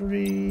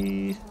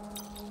 1623.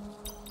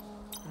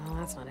 Oh,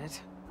 that's not it.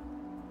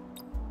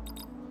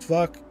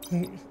 Fuck.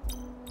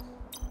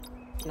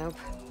 Nope.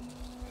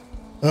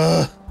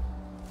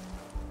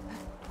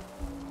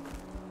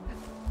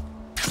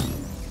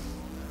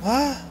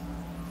 What?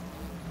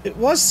 It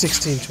was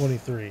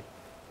 1623.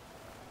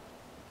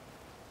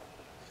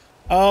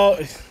 Oh,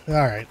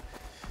 alright.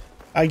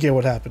 I get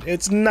what happened.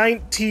 It's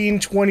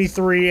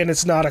 1923 and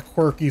it's not a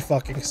quirky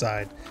fucking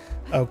sign.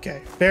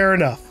 Okay, fair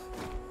enough.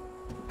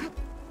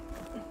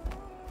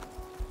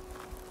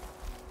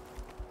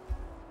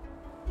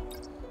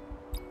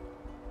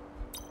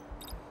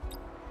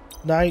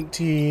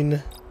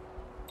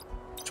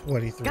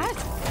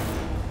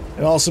 $19.23.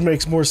 It also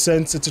makes more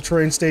sense. It's a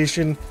train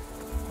station.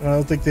 And I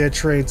don't think they had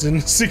trains in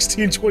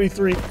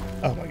 1623.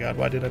 Oh my god,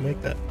 why did I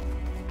make that?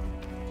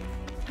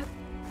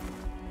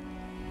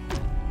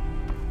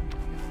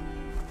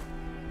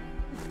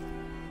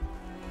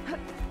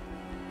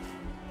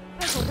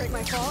 This will break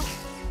my fall.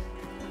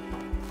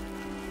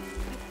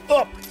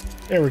 Oh,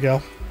 there we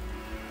go.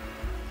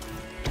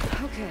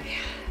 Okay,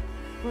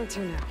 Where to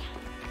now?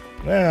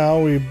 Now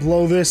we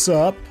blow this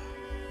up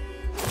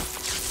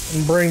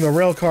and bring the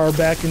rail car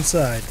back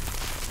inside.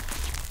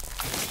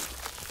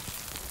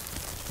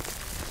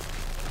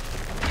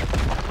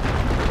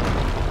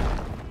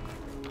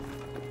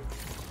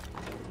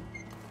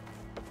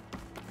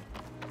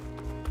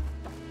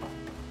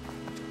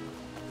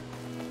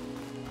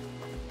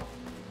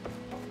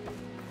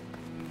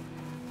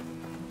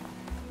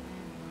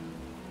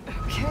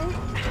 Okay.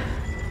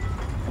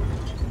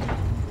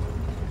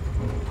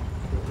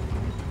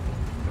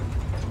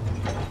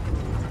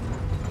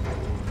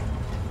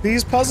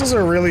 These puzzles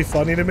are really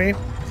funny to me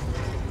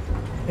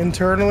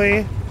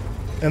internally,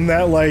 and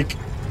that like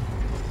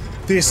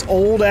this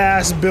old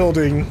ass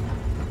building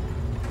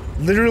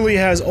literally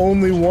has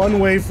only one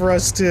way for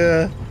us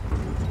to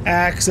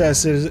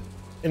access it,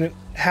 and it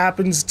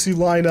happens to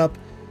line up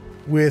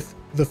with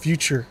the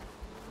future.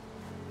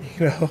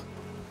 You know,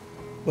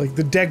 like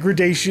the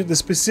degradation, the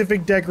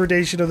specific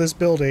degradation of this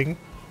building.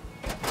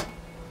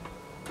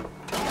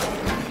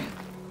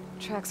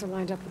 Tracks are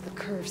lined up with the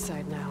curve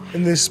side now.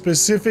 In this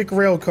specific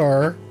rail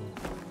car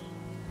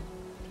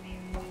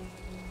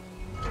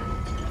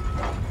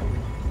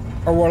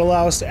are what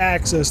allow us to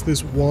access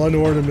this one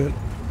ornament.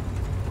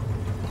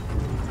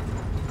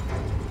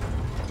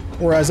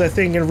 Whereas I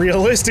think, and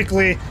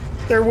realistically,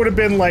 there would have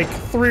been like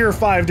 3 or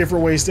 5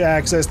 different ways to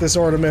access this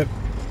ornament.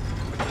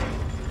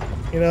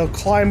 You know,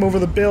 climb over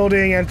the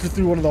building, enter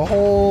through one of the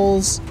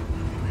holes.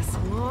 This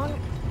along.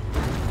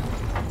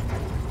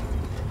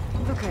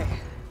 Okay.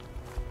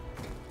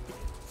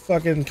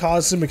 Fucking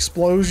cause some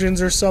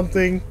explosions or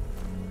something.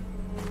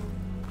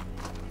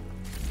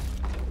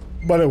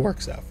 But it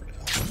works out for now.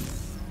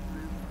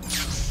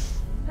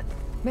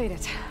 Made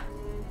it.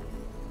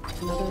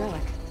 Another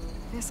relic.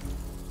 Yes.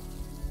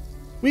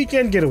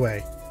 Weekend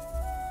getaway.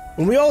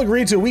 When we all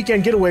agreed to a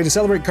weekend getaway to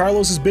celebrate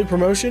Carlos's big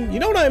promotion, you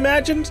know what I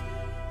imagined?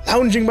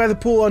 Lounging by the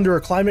pool under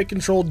a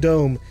climate-controlled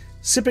dome,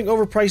 sipping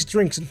overpriced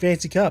drinks in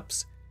fancy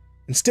cups.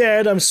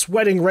 Instead, I'm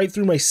sweating right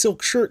through my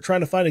silk shirt trying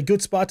to find a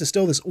good spot to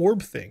stow this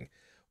orb thing,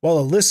 while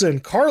Alyssa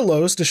and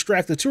Carlos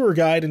distract the tour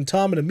guide and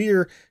Tom and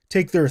Amir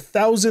take their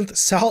 1000th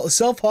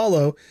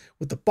self-hollow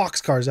with the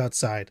boxcars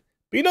outside.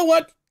 But you know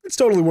what? It's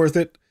totally worth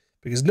it,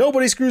 because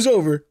nobody screws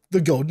over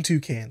the golden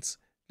toucans.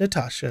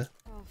 Natasha.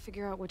 I'll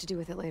figure out what to do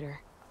with it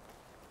later.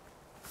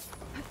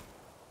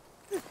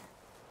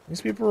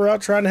 These people are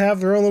out trying to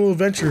have their own little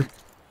adventure.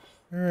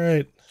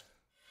 Alright.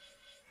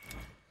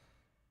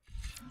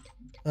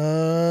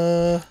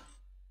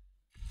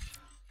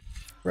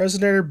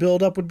 Resonator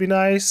buildup would be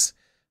nice.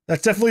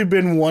 That's definitely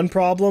been one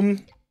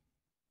problem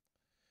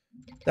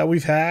that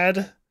we've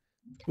had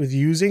with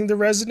using the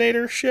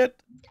resonator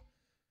shit.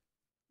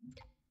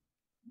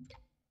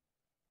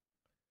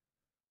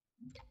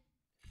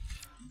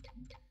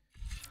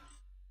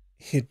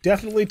 It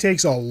definitely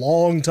takes a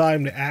long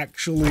time to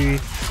actually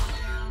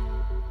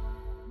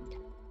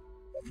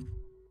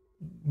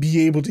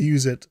be able to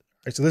use it.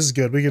 Alright, so this is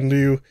good. We can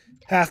do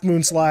Half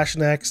Moon Slash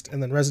next,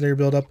 and then Resonator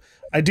build-up.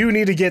 I do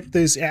need to get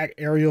this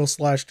aerial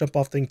slash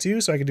jump-off thing too,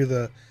 so I can do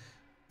the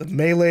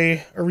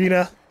melee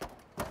arena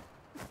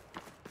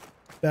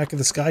back at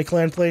the Sky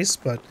Clan place,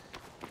 but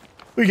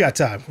we got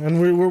time. And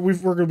we're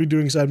going to be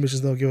doing side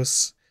missions that'll give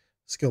us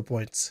skill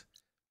points.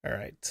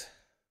 Alright.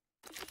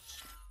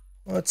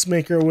 Let's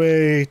make our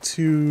way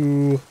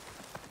to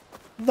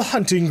the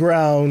hunting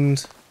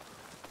ground.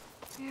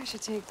 Yeah, I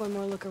should take one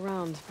more look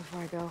around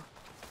before I go.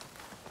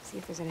 See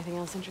if there's anything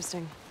else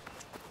interesting.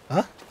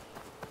 Huh?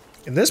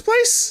 In this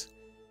place?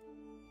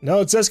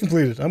 No, it says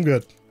completed. I'm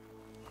good.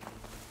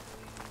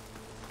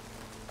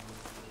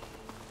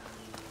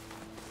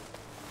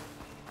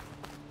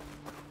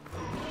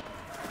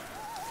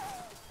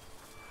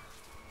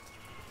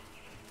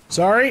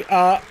 Sorry,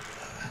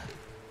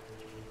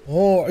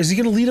 oh, is he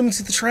gonna lead him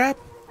into the trap?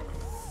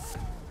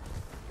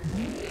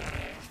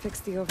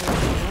 Fix the overall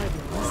guard.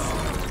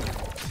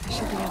 I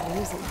should be able to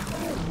use it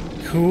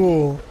now.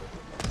 Cool.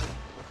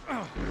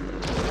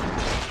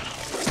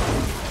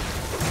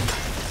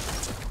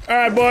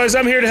 Alright, boys,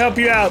 I'm here to help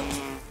you out.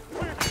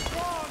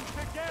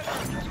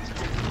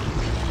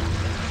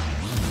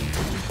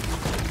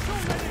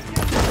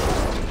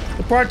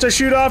 The parts I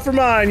shoot off are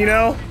mine, you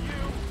know?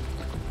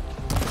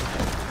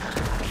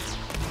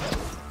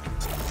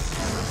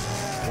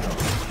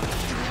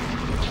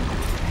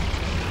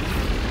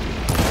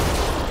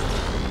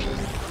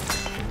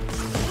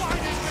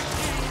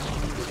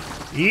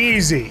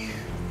 Easy.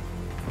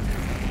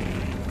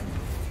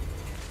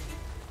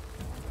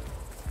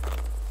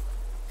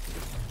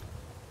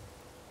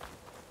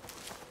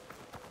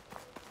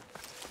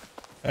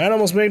 That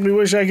almost made me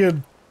wish I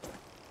could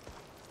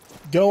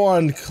go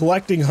on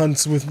collecting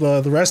hunts with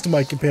the rest of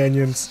my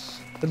companions.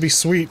 That'd be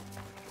sweet.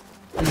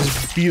 We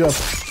just beat up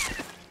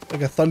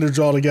like a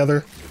Thunderjaw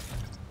together.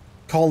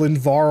 Call in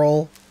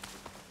Varl,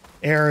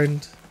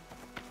 Errand.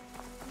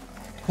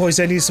 Boys,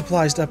 I need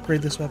supplies to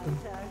upgrade this weapon.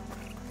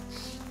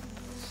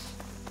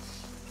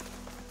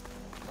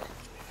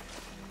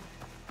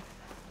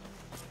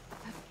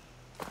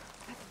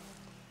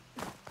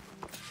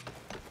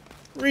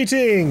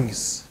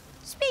 Greetings.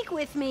 Speak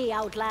with me,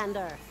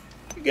 Outlander.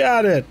 You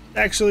got it.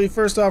 Actually,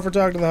 first off, we're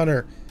talking to the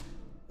hunter.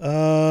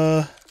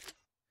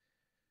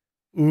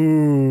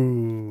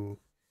 Ooh.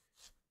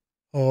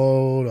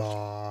 Hold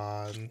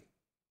on.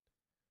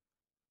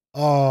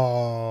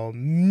 Oh,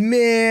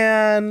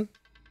 man.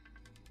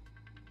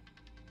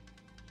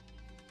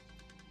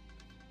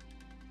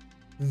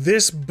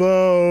 This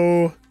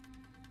bow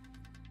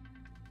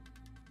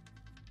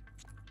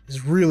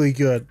is really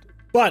good,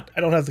 but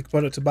I don't have the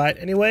component to buy it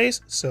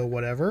anyways, so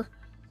whatever.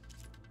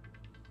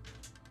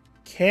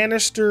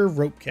 Canister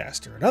rope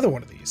caster, another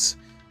one of these.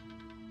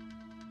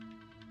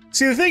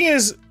 See, the thing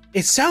is,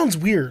 it sounds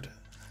weird.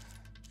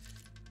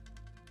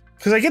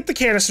 Because I get the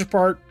canister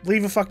part,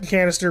 leave a fucking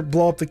canister,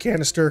 blow up the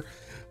canister.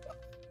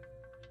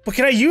 But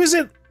can I use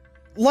it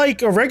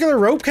like a regular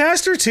rope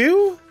caster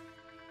too?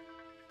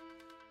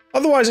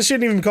 Otherwise, it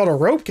shouldn't even be called a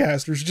rope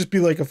caster. It should just be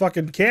like a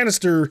fucking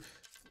canister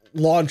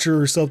launcher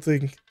or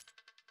something.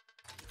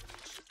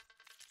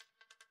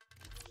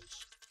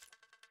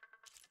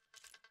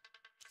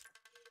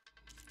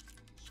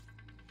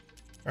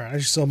 Alright, I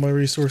just sell my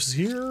resources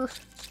here.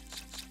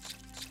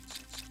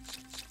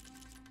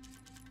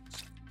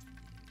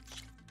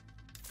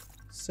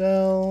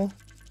 Sell.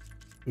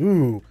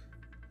 Ooh.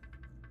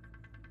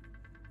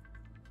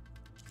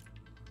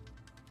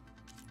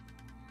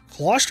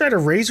 Clawstrider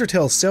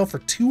Razortail sell for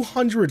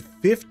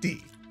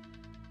 250.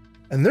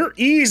 And they're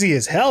easy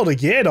as hell to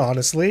get,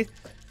 honestly.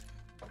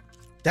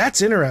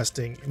 That's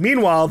interesting.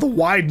 Meanwhile, the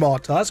Wide Maw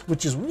Tusk,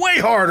 which is way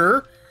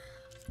harder,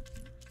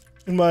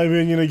 in my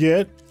opinion, to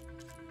get.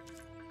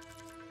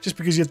 Just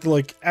because you have to,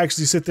 like,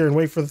 actually sit there and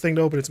wait for the thing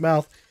to open its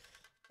mouth.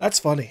 That's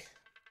funny.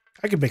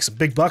 I could make some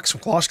big bucks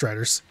from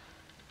Clawstriders.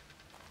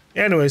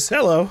 Anyways,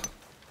 hello.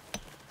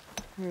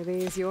 Are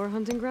these your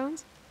hunting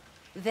grounds?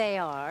 They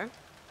are.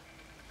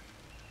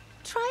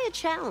 Try a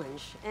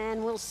challenge,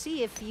 and we'll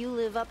see if you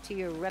live up to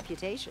your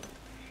reputation.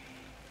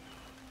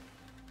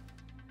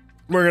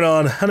 Working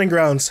on hunting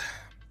grounds.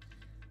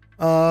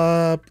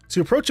 To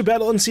approach a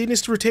battle unseen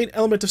is to retain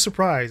element of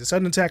surprise. A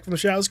sudden attack from the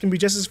shadows can be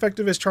just as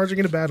effective as charging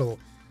in a battle.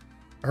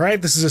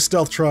 Alright, this is a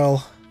stealth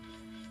trial.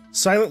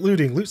 Silent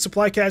looting. Loot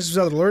supply caches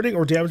without alerting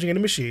or damaging any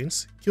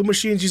machines. Kill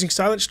machines using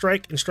silent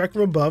strike and strike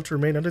from above to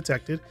remain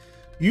undetected.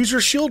 Use your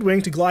shield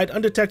wing to glide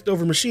undetected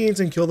over machines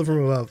and kill them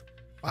from above.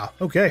 Wow,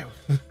 okay.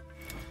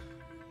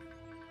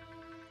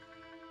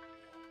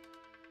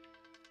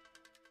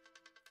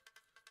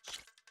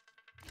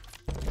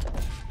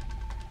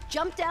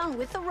 Jump down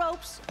with the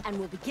ropes, and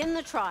we'll begin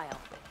the trial.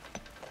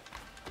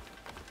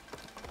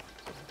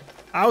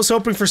 I was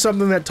hoping for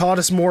something that taught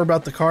us more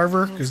about the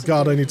Carver, because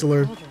God, I need to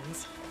learn.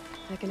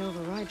 I can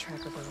override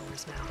tracker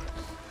burrowers now.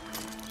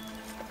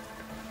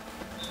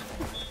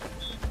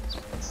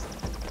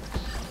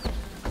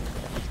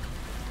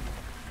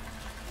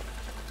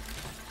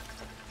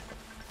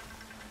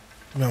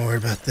 Don't worry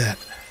about that.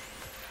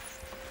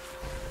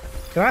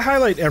 Can I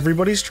highlight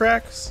everybody's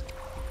tracks?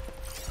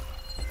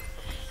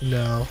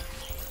 No.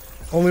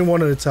 Only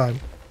one at a time.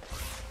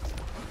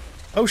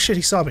 Oh shit,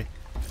 he saw me.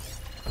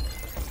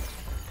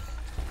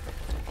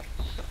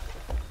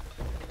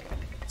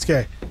 It's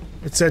okay.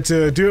 It said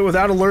to do it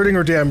without alerting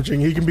or damaging.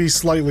 He can be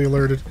slightly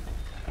alerted.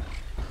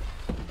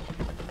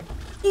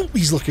 Ooh,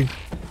 he's looking.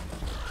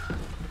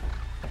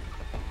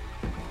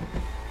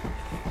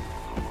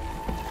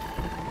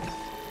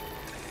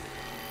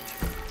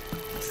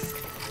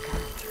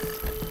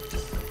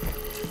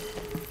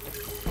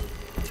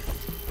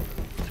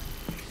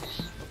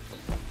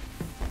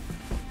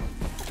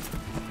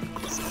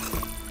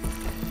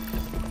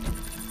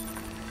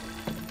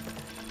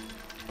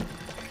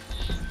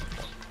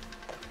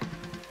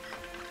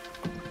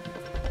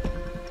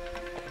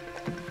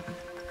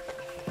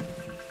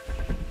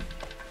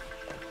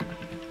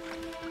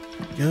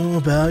 Go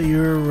about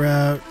your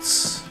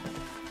routes.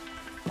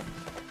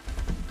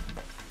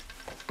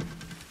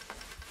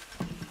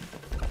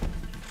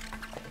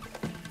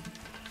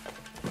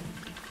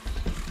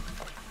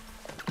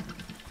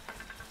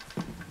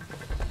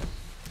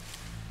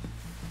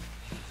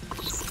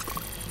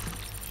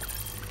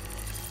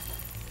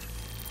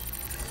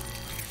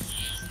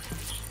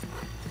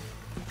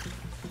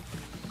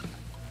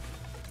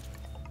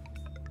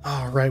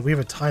 All right, we have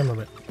a time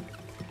limit.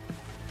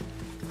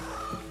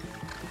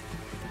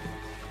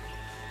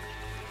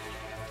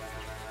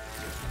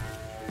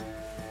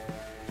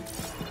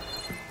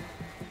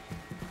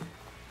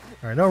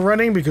 Alright, no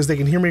running because they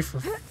can hear me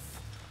for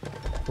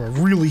a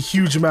really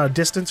huge amount of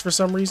distance for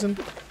some reason.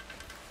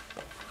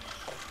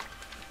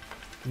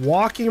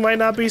 Walking might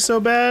not be so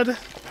bad.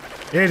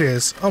 It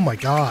is. Oh my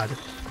god.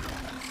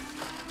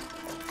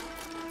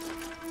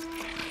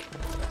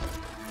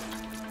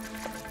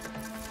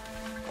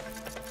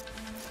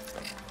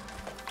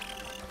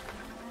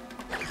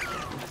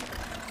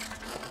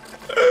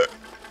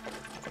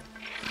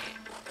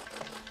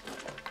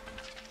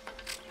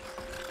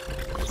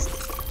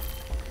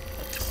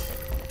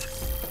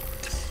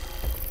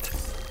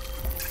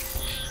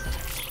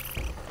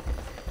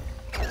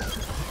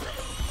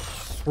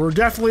 We're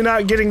definitely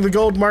not getting the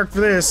gold mark for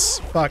this.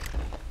 Fuck.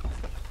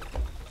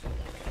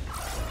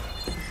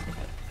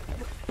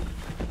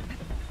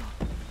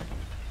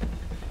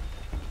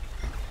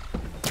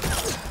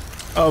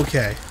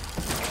 Okay.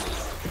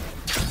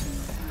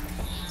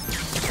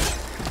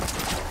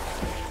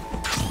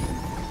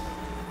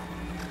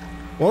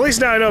 Well, at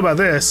least now I know about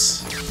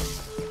this.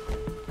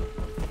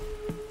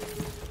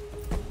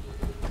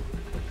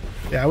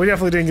 Yeah, we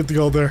definitely didn't get the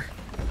gold there.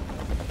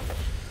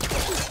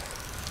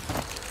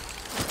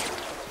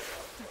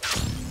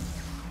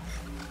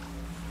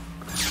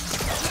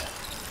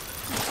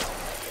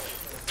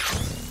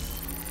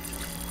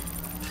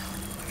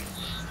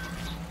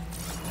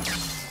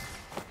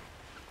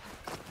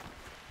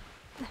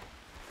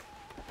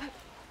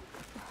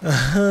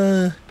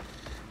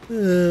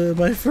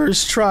 My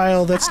first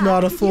trial, that's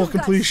not a full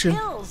completion.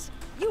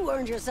 You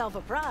earned yourself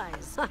a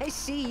prize. I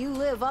see you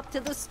live up to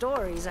the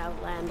stories,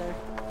 Outlander.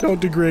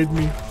 Don't degrade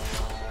me.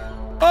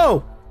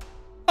 Oh!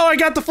 Oh, I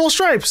got the full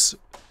stripes!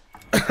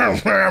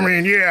 I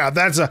mean, yeah,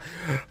 that's a...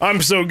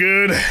 I'm so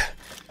good.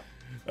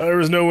 There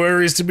was no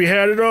worries to be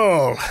had at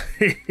all.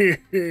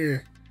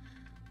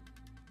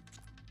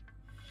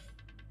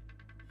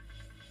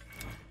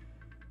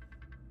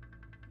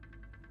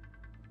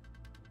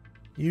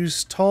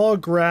 Use tall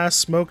grass,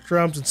 smoke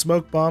drums, and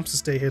smoke bombs to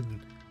stay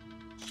hidden.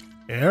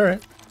 Yeah,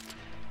 alright.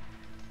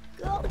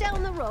 Go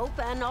down the rope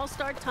and I'll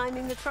start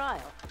timing the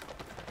trial.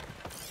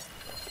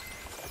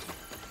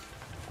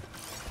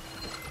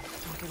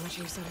 Don't get much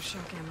use out of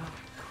shock ammo.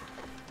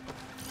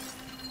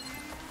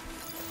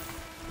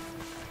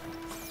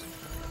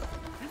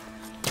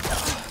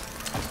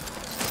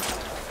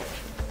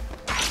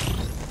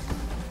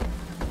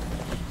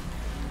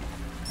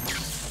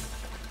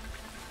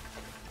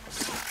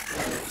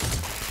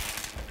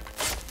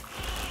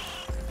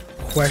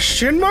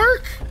 Question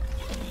mark?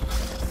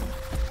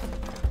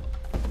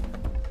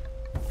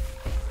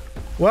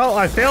 Well,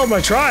 I failed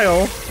my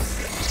trial.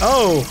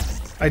 Oh,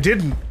 I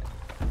didn't.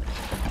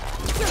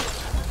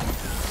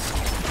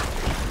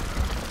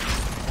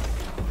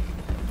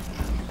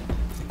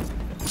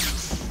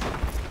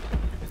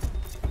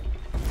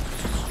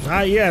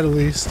 Not yet, at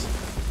least.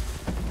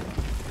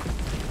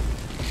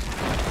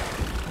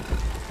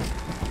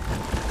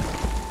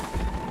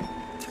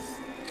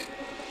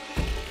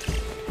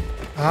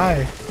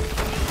 Hi.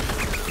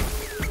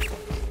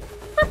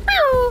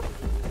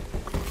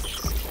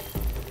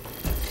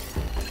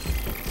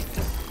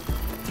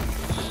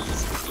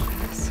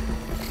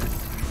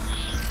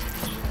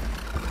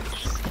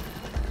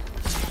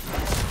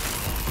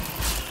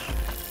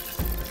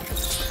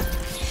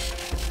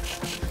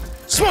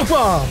 Smoke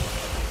bomb!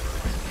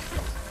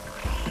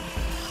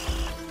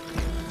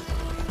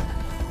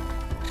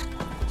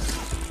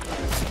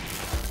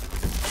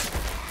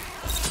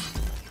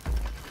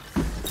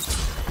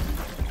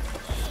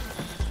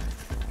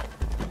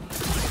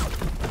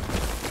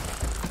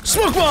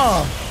 Smoke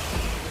bomb!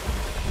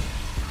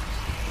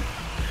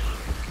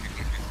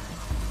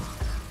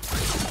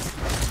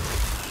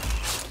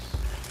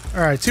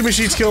 Alright, 2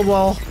 machines killed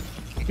while,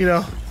 you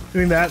know,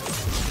 doing that.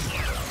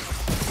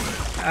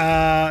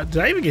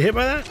 Did I even get hit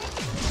by that?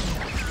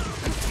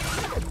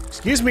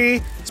 Excuse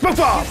me. Smoke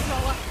bomb!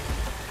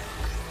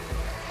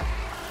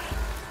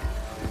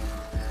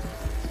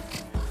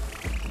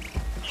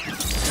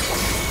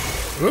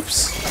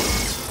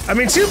 Oops. I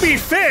mean, to be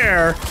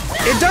fair,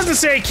 it doesn't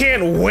say I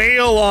can't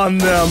wail on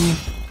them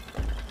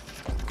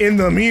in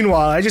the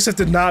meanwhile. I just have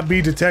to not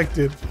be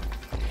detected.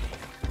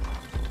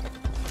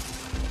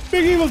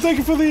 Big Evil, thank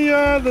you for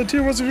the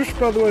tier 1 subscription,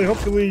 by the way.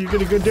 Hopefully you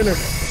get a good dinner.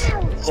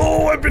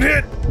 Oh, I've been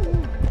hit!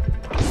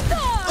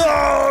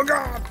 Oh,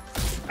 God!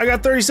 I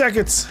got 30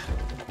 seconds.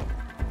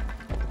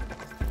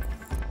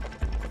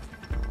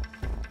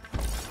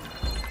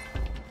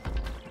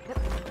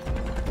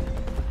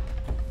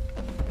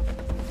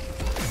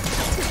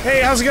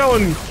 Hey, how's it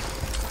going?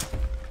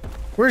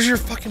 Where's your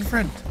fucking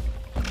friend?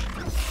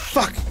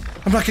 Fuck!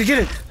 I'm not gonna get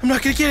it! I'm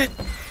not gonna get it!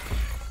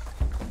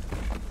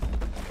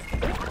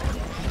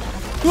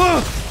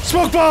 Whoa!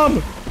 Smoke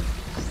bomb!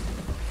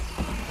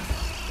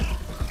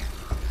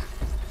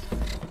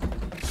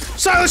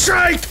 Silent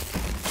strike!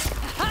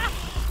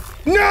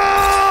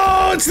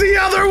 No! It's the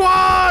other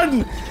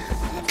one!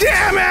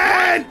 Damn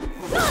it!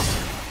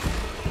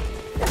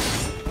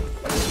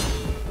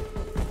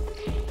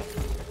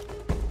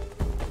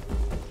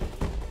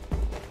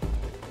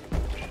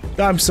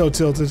 I'm so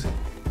tilted.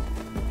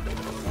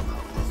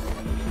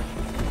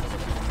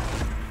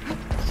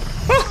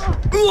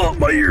 Oh,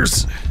 my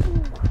ears!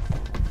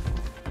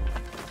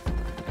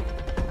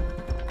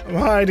 I'm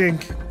hiding.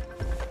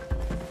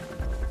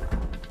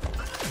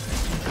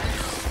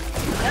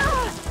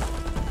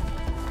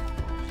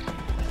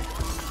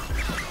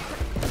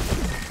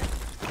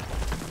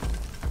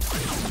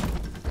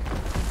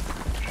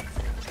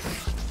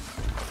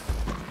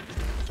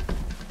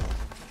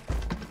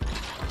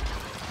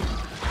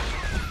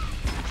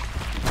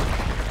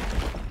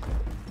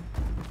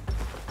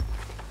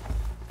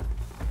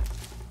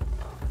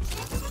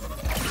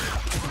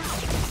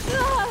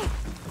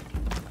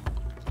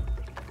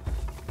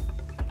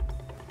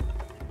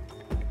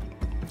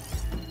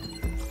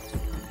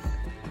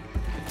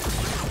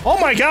 Oh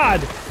my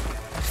god!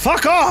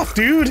 Fuck off,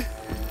 dude!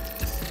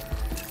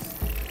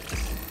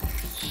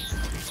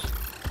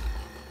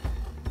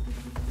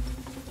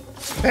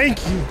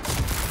 Thank you.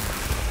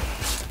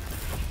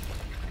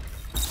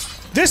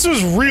 This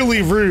was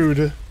really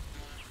rude.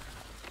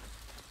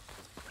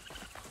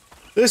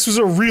 This was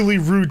a really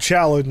rude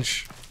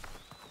challenge.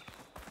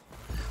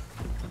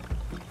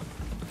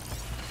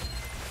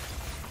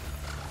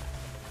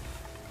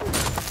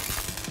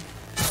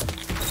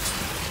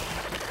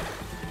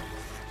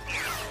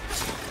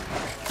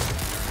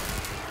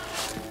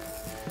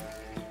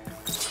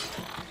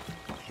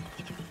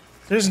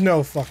 There's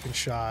no fucking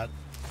shot.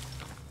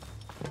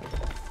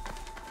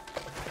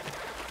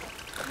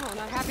 Oh,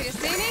 not happy to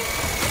see me?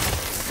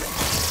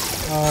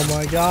 Oh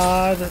my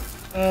god.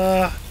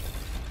 I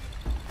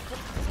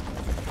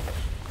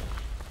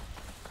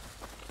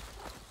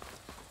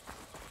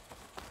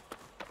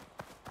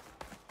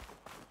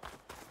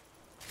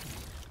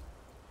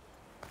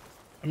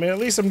mean, at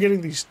least I'm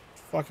getting these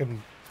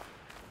fucking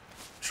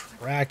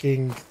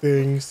tracking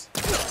things.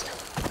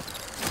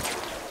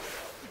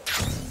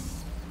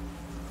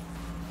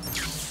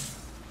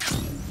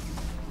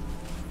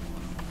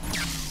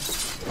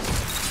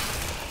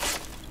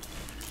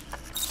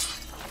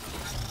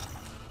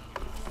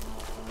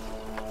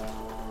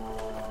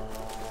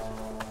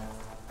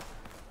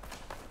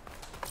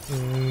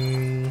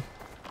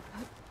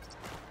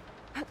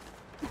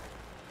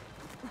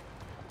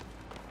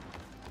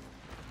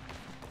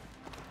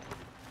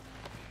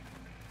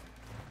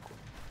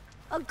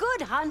 A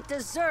good hunt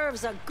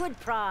deserves a good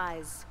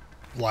prize.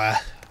 Blah.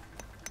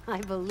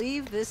 I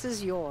believe this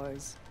is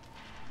yours.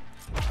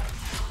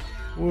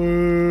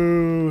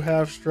 Woo,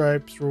 half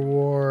stripes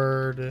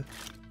reward.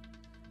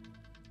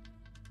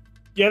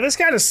 Yeah, this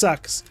kind of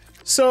sucks.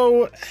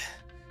 So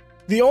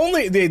the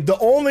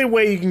only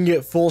way you can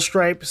get full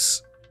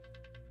stripes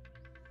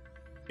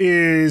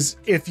is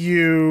if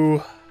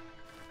you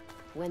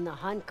When the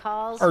hunt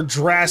calls, are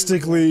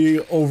drastically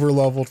over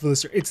leveled for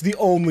this. It's the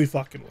only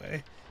fucking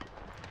way.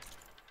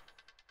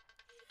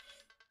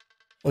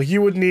 Like,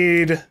 you would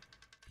need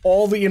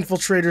all the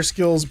infiltrator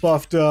skills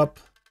buffed up.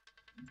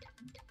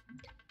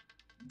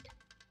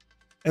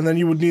 And then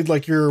you would need,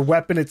 like, your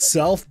weapon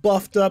itself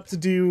buffed up to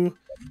do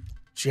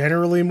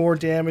generally more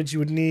damage. You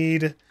would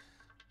need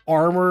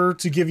armor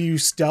to give you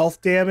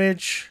stealth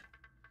damage.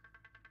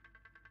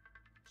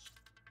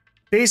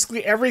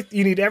 Basically,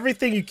 you need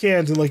everything you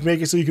can to, like, make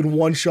it so you can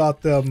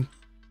one-shot them.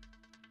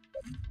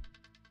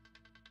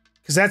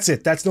 Because that's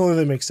it. That's the only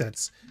thing that makes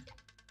sense.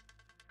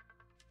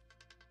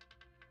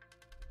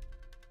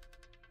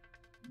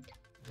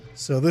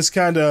 So this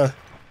kind of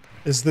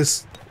is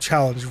this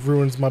challenge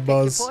ruins my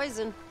buzz.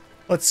 Poison.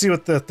 Let's see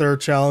what the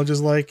third challenge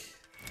is like.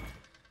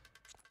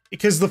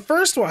 Because the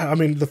first one, I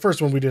mean, the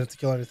first one we didn't have to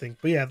kill anything.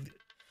 But yeah,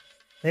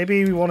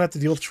 maybe we won't have to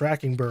deal with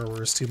tracking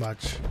burrowers too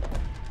much.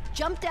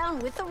 Jump down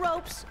with the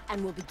ropes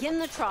and we'll begin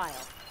the trial.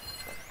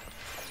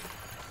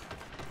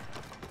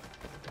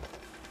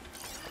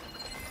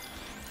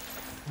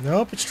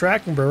 Nope, it's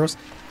tracking burrows.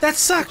 That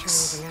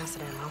sucks! Using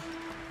acid ammo.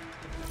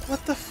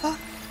 What the fuck?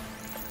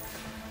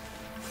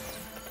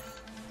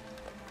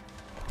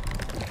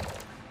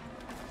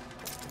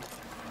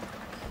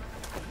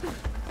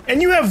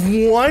 And you have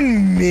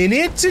 1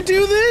 minute to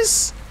do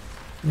this?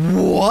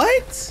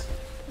 What?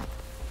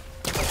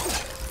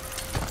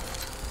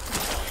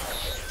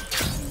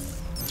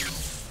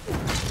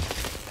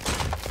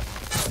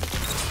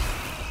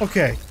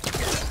 Okay,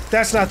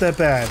 that's not that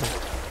bad.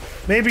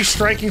 Maybe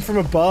striking from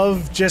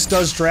above just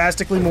does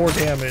drastically more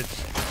damage.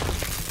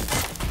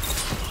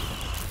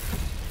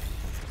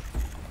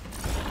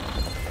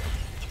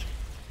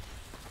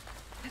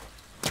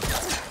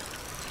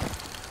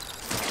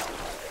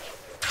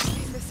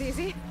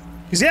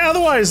 Because, yeah,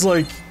 otherwise,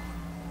 like,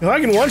 if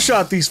I can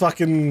one-shot these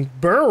fucking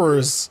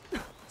burrowers,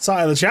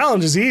 the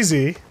challenge is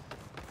easy.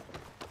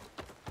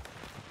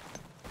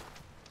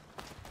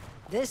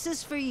 This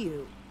is for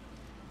you.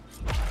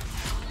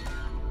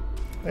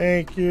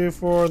 Thank you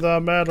for the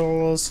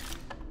medals.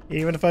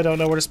 Even if I don't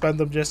know where to spend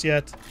them just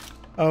yet.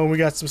 Oh, and we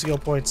got some skill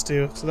points,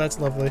 too, so that's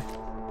lovely.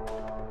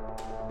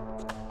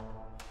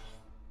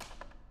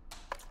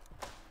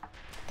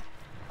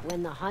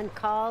 When the hunt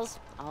calls,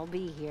 I'll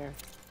be here.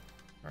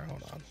 Alright,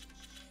 hold on.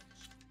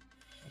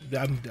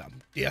 I'm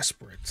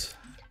desperate.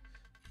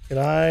 Can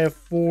I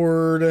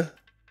afford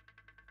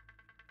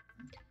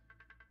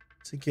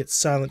to get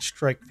Silent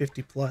Strike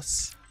 50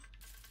 plus?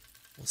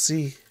 We'll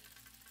see.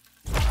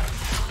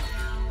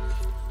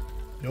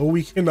 No,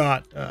 we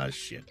cannot. Ah,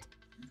 shit.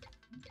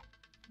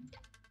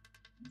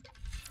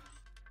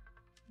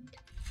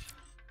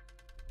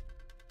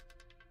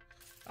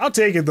 I'll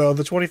take it though.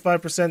 The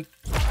 25%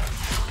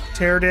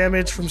 tear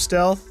damage from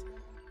stealth.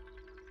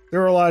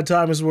 There were a lot of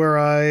times where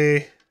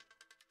I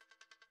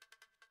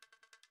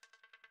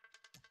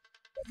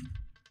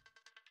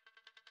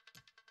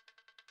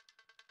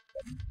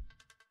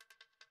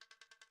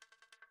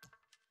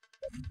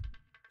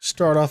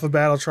start off a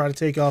battle trying to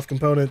take off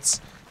components.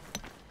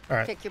 All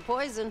right. Pick your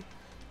poison.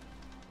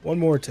 One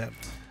more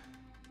attempt.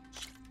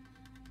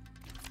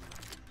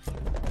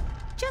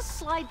 Just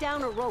slide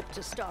down a rope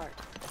to start.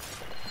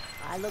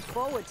 I look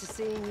forward to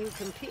seeing you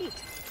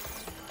compete.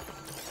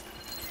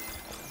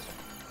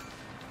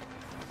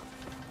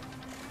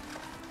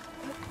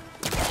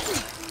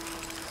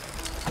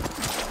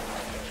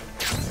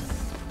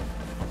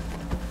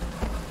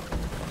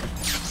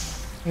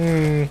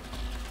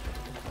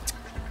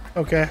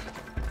 Okay.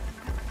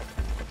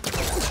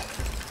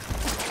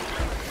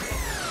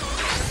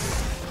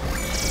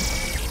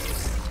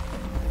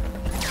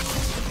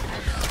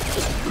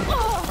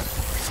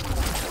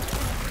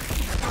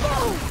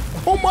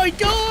 Oh my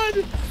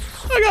god!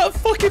 I got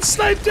fucking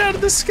sniped out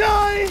of the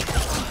sky!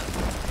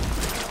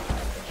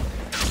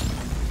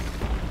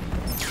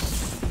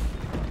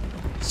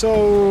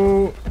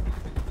 So...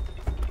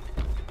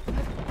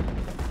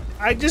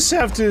 I just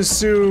have to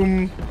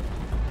assume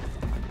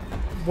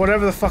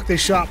whatever the fuck they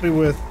shot me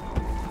with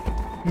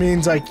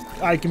means I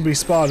can be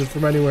spotted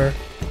from anywhere.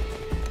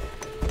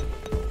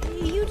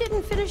 You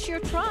didn't finish your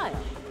trial.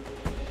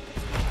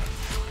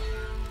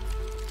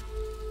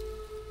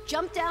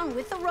 Jump down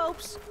with the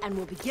ropes, and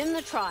we'll begin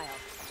the trial.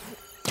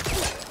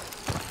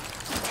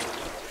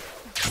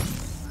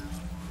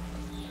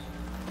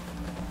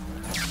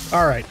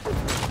 Alright.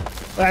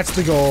 That's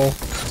the goal.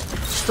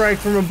 Strike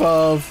from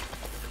above.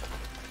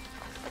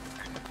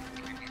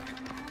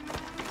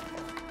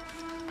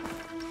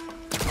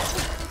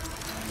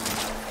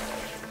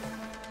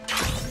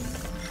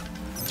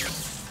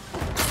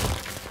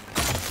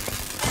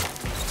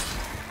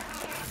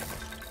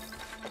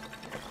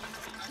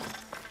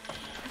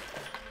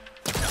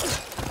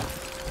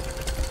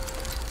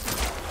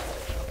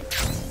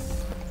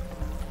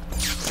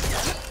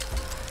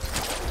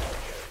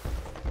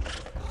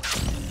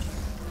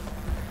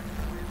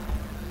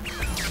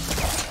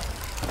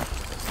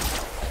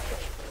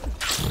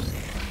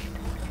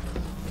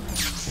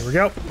 Here we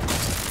go.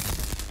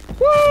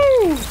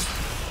 Woo!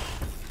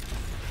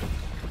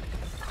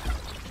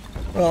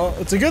 Well,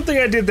 it's a good thing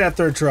I did that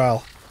third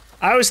trial.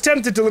 I was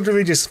tempted to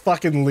literally just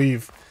fucking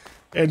leave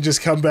and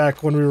just come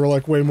back when we were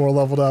like way more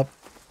leveled up.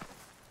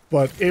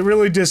 But it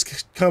really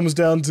just comes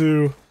down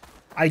to,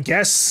 I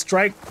guess,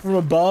 strike from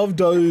above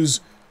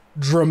does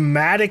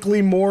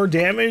dramatically more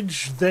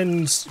damage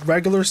than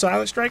regular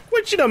silent strike,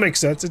 which, you know, makes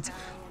sense. It's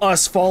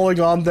us falling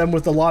on them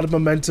with a lot of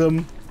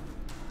momentum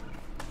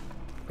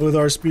with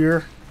our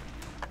spear.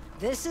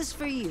 This is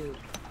for you.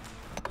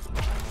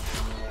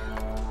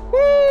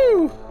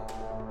 Woo!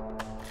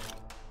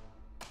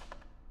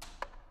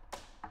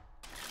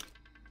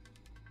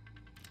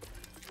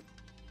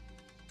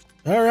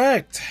 All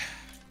right.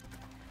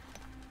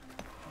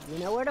 You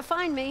know where to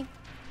find me.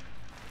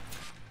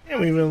 And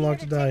we even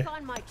unlocked to die. Take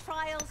on my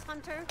trials,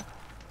 Hunter.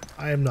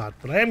 I am not,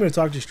 but I am going to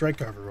talk to Strike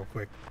Carver real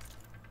quick.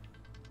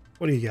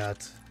 What do you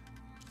got?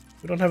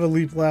 We don't have a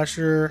leap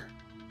lasher.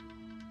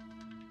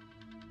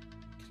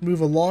 Can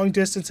move a long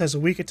distance, has a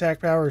weak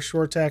attack power, a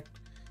short attack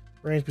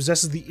range,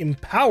 possesses the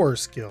Empower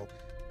skill.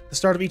 At the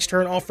start of each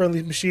turn, all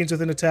friendly machines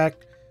within attack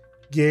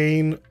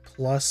gain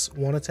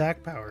 +1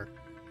 attack power.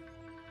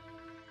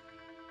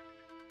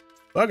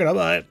 Fuck it, I'll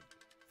buy it.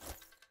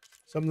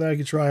 Something that I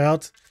could try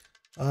out.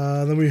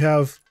 Then we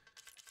have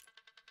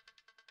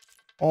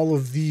all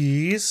of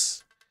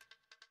these.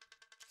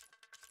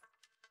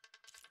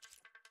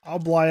 I'll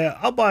buy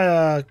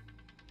a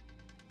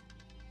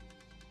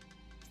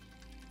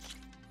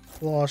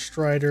Claw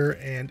Strider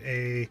and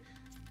a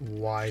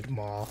Wide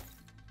Maw.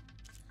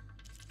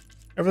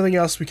 Everything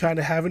else we kind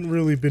of haven't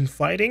really been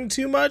fighting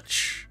too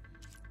much.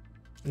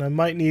 And I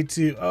might need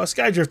to... Oh, a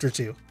Sky Drifter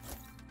too.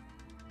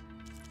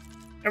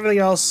 Everything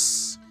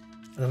else...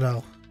 I don't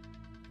know.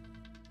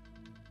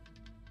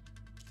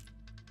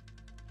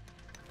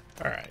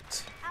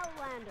 Alright.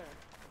 Outlander,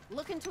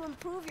 looking to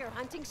improve your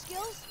hunting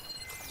skills?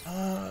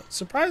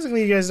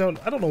 Surprisingly, you guys don't...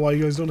 I don't know why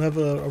you guys don't have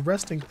a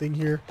resting thing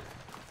here.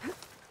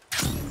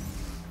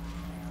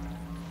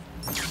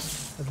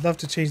 I'd love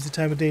to change the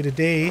time of day to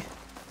day.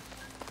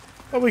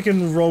 But we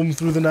can roam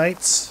through the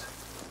nights.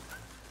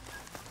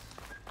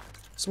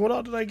 So what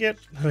all did I get?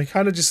 I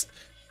kind of just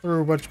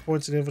threw a bunch of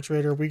points in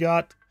Infiltrator. We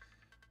got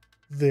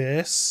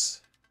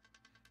this.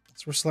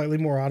 So we're slightly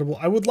more audible.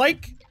 I'm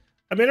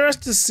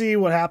interested to see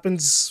what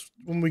happens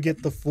when we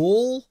get the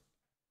full,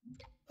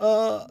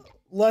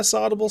 less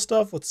audible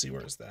stuff. Let's see,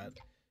 where's that?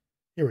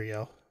 Here we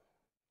go.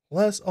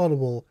 Less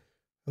audible.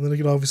 And then it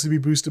can obviously be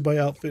boosted by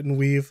Outfit and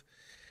Weave.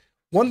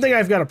 One thing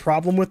I've got a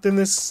problem with in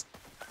this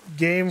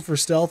game for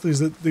stealth is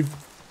that they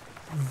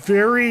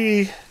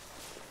very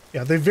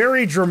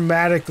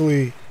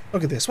dramatically...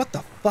 Look at this. What the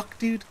fuck,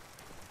 dude?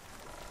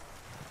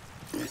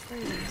 Busy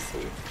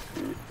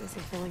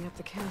filling up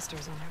the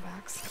canisters on their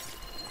backs.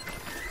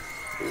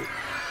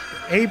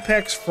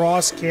 Apex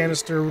Frost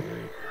Canister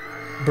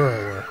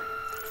Burrower.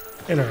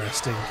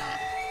 Interesting.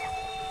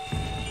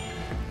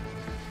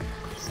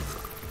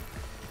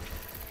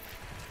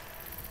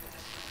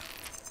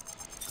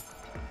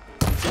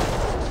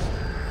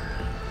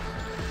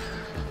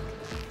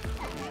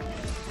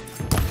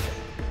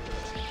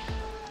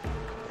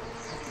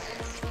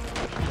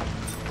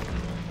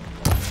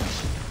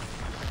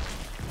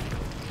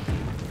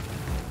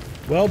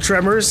 Well,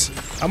 Tremors,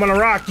 I'm on a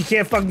rock. You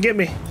can't fucking get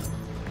me.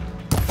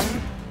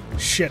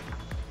 Shit.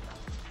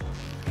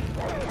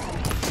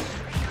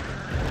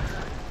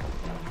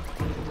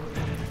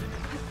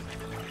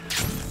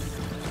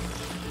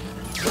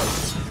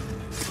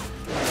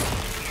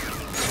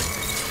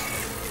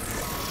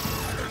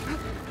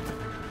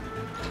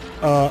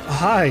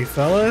 Hi,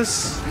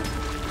 fellas.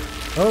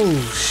 Oh,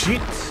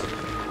 shit.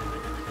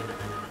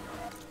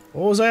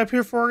 What was I up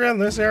here for again?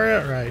 This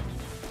area? Right.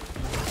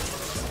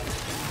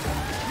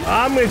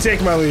 I'm gonna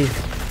take my leave.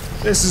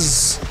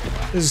 This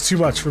is too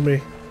much for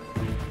me.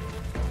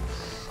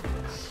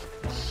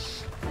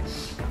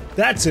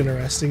 That's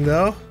interesting,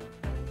 though.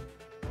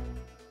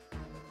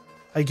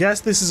 I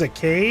guess this is a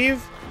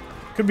cave?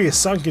 Could be a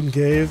sunken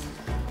cave.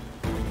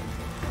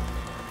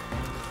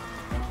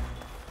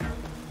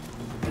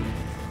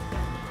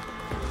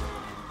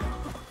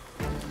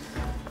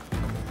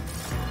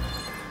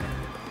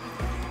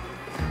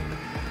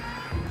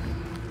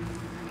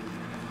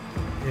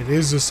 It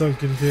is a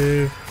sunken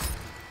cave.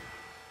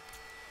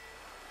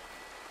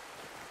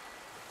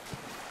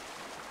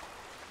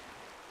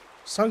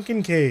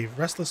 Sunken cave,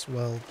 restless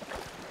well.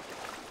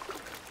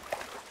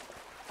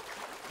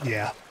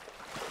 Yeah.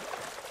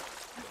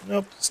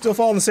 Nope, still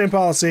following the same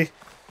policy.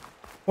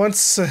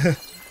 Once,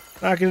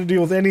 not gonna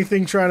deal with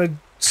anything trying to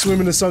swim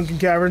into sunken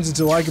caverns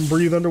until I can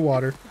breathe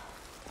underwater.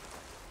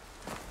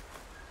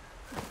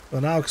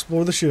 But I'll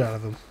explore the shit out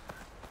of them.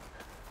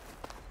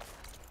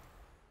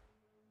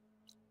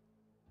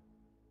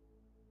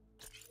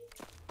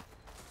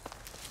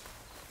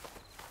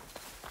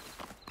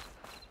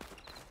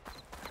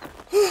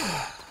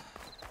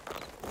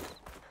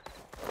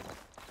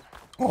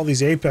 All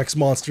these apex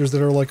monsters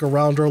that are like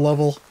around our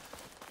level.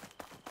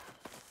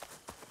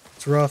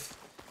 It's rough.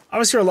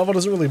 Obviously our level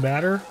doesn't really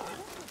matter.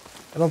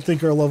 I don't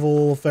think our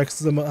level affects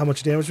them, how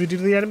much damage we do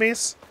to the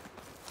enemies.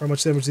 Or how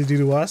much damage they do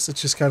to us.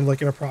 It's just kind of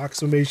like an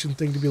approximation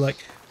thing to be like,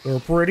 they're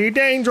pretty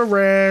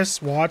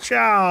dangerous, watch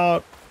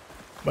out.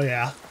 But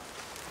yeah.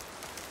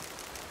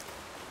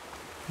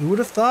 Who would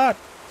have thought?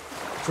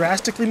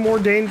 Drastically more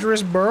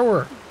dangerous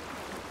burrower.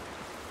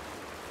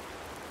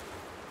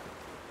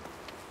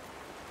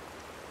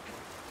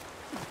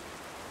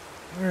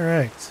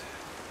 Alright.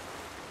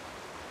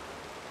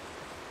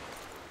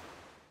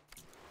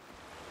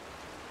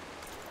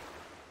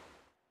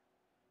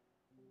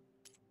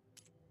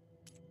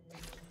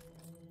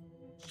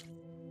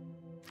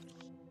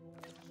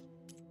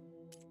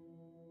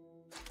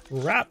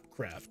 Wrap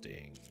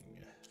crafting.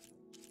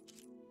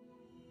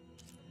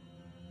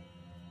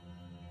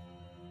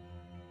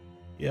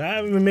 Yeah, I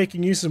haven't been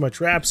making use of my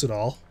traps at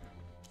all.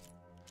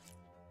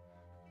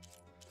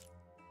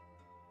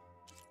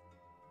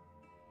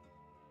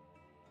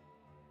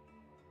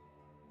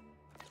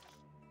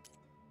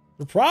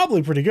 They're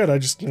probably pretty good, I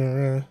just...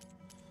 what's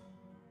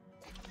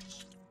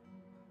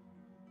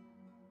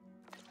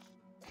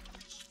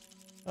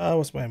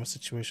my ammo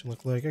situation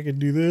look like? I could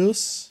do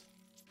this.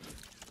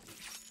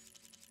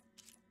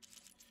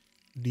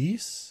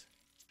 These.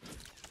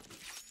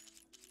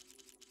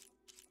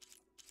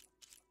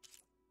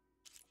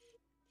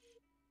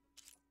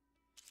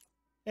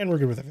 And we're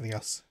good with everything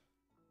else.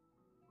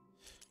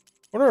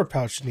 What are our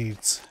pouch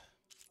needs?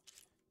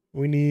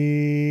 We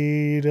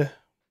need...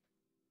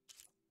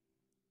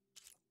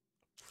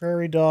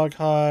 prairie dog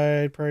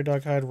hide,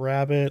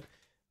 rabbit,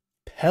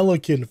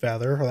 pelican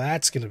feather. Well,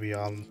 that's going to be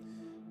on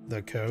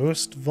the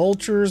coast.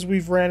 Vultures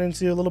we've ran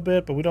into a little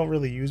bit, but we don't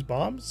really use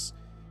bombs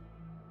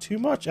too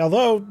much.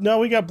 Although, no,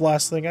 we got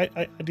blast thing.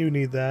 I do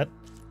need that.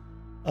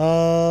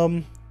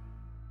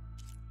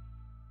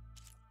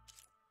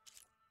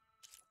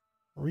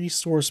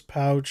 Resource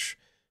pouch.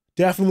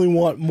 Definitely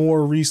want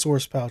more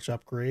resource pouch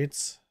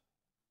upgrades.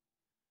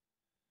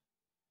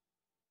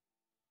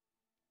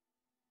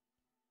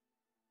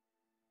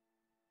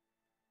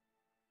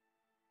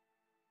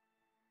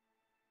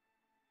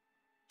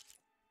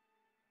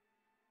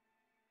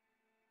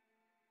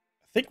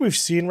 I think we've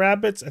seen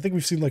rabbits. I think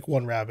we've seen like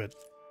one rabbit.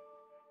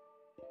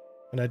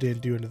 And I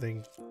didn't do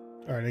anything.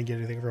 Or I didn't get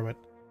anything from it.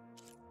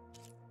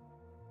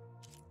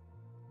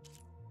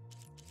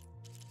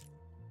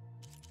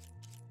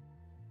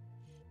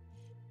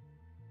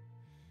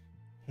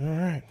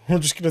 Alright. We're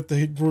just gonna have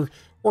to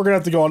we're gonna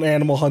have to go on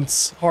animal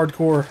hunts.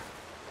 Hardcore.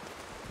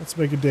 Let's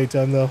make it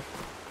daytime though.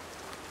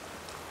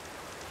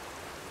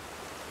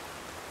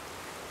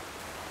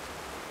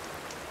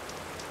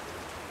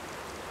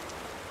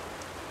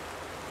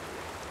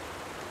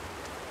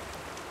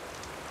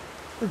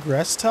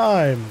 Progress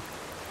time.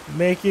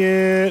 Make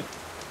it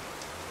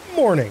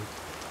morning.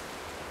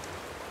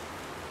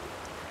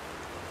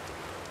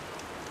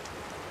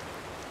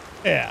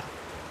 Yeah,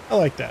 I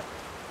like that.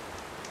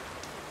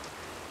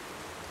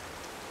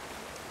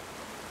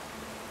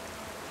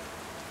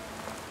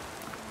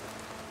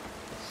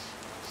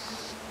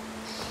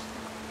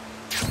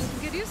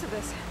 Good use of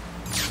this.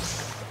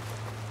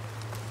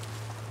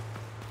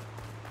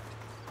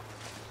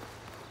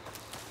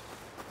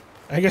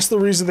 I guess the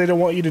reason they don't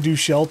want you to do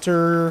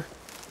shelter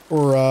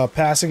or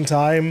passing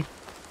time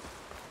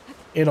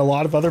in a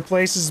lot of other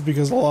places is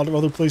because a lot of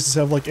other places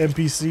have like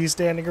NPCs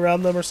standing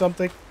around them or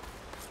something.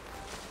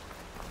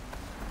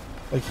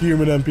 Like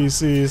human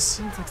NPCs.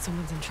 Sounds like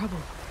someone's in trouble.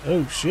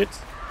 Oh shit.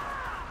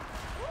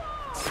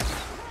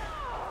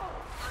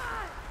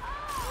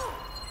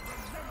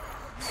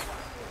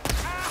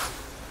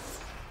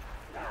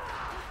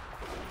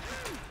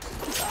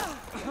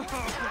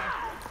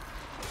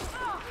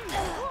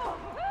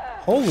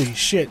 Holy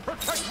shit.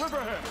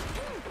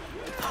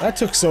 That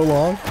took so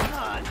long.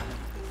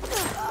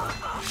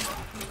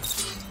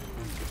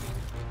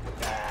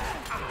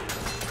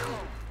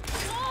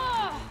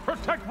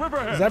 Protect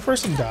Riverhead. Is that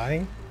person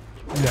dying?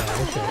 No,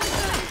 okay.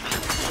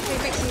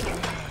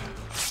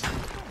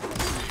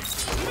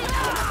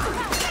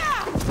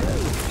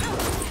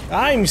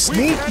 I'm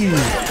sneaky.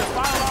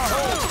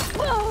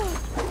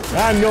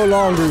 I'm no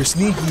longer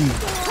sneaky.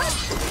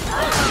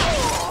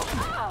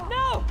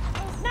 No!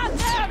 Not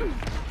them!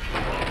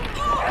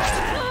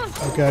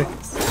 Okay.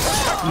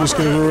 I'm just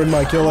gonna ruin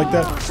my kill like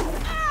that.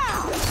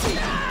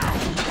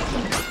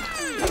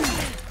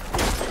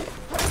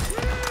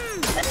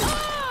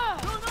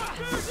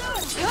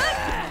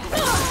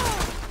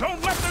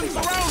 Don't let them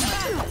surround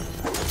you.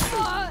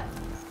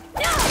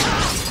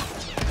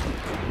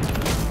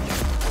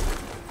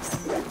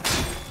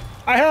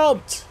 I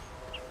helped.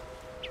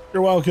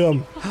 You're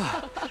welcome.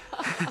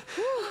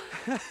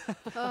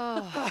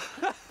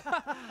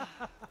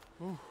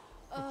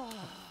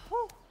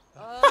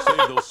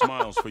 Save those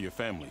smiles for your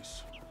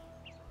families.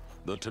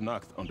 The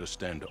Tanakh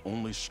understand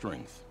only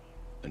strength,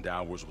 and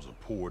ours was a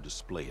poor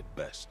display at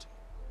best.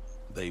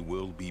 They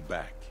will be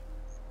back.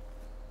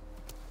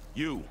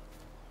 You,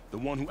 the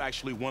one who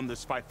actually won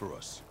this fight for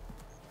us.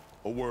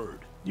 A word.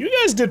 You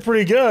guys did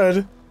pretty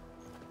good.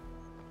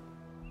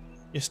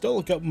 You still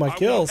look up my I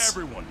kills. want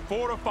everyone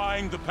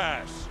fortifying the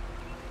pass.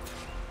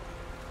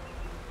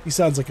 He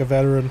sounds like a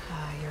veteran.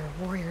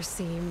 Your warriors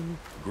seem...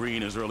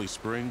 Green is early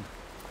spring.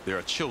 There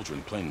are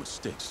children playing with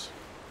sticks.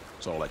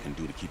 It's all I can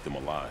do to keep them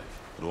alive.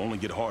 It'll only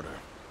get harder.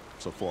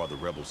 So far, the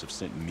rebels have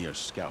sent mere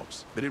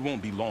scouts, but it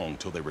won't be long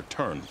till they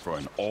return for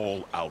an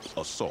all-out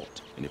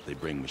assault, and if they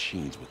bring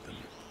machines with them.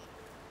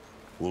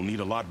 We'll need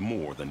a lot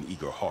more than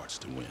eager hearts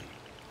to win.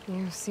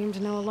 You seem to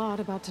know a lot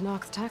about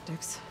Tanakh's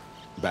tactics.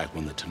 Back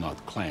when the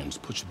Tanakh clans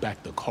pushed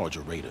back the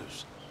Karja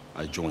raiders,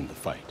 I joined the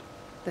fight.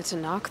 The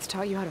Tanakh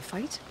taught you how to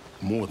fight?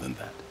 More than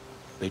that,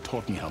 they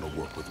taught me how to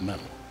work with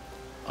metal.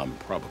 I'm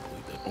probably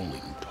the only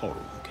Utaro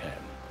who can.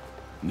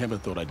 Never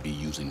thought I'd be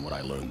using what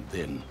I learned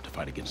then to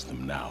fight against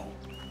them now.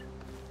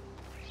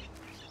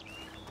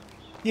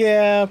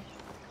 Yeah.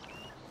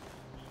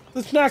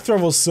 The snack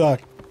throwers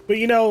suck. But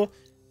you know,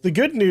 the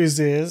good news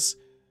is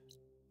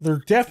they're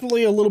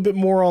definitely a little bit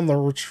more on the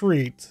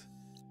retreat.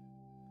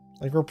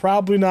 Like, we're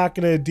probably not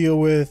going to deal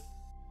with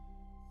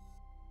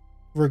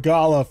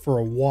Regala for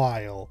a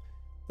while.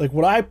 Like,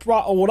 what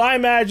I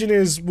imagine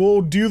is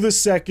we'll do the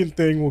second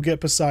thing, we'll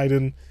get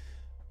Poseidon,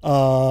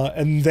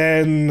 and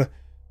then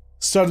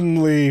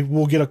suddenly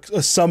we'll get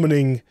a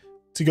summoning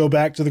to go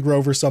back to the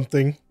Grove or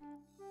something.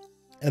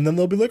 And then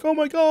they'll be like, oh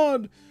my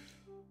god,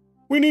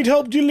 we need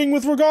help dealing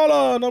with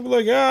Regala. And I'll be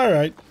like,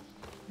 alright.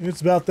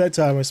 It's about that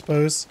time, I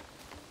suppose.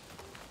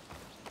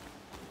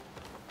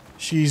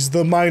 She's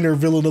the minor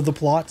villain of the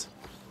plot.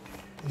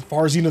 And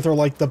Far Zenith are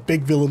like the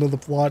big villain of the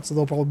plot, so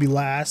they'll probably be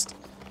last.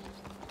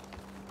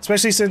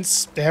 Especially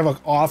since they have an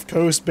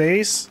off-coast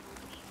base.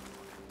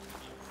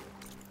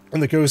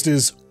 And the coast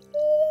is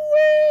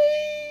way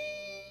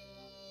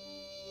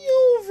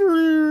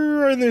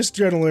over in this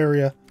general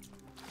area.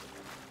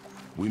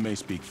 We may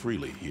speak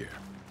freely here.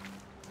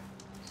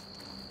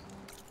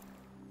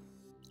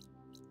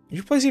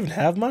 Your place even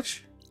have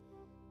much?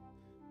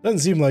 Doesn't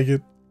seem like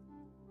it.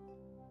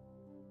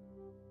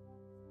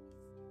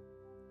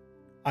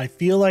 I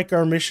feel like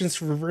our missions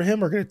for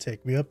him are going to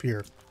take me up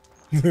here.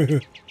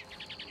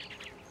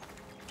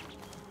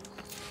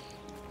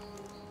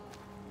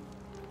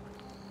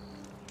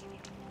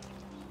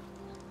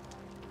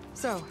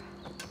 So,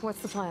 what's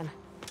the plan?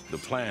 The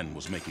plan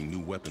was making new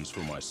weapons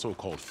for my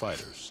so-called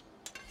fighters.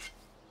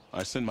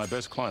 I sent my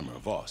best climber,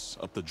 Voss,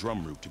 up the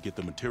drum route to get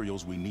the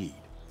materials we need.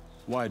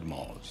 Wide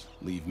maws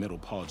leave metal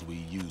pods we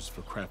use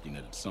for crafting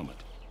at its summit.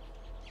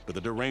 But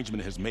the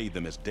derangement has made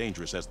them as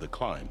dangerous as the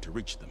climb to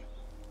reach them.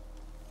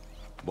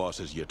 Boss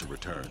has yet to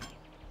return.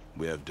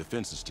 We have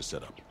defenses to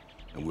set up,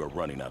 and we are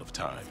running out of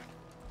time.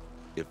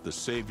 If the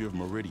Savior of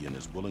Meridian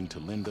is willing to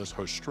lend us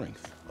her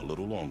strength a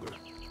little longer,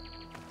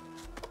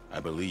 I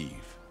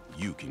believe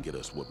you can get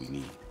us what we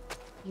need.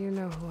 You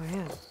know who I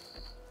am.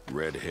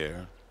 Red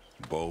hair,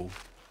 bow,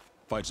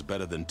 fights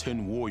better than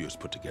 10 warriors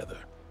put together.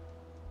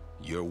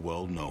 You're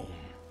well known.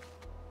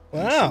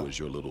 And Wow. so is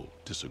your little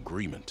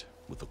disagreement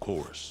with the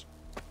chorus.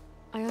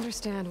 I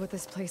understand what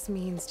this place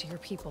means to your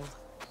people.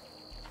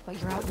 But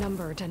you're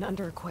outnumbered and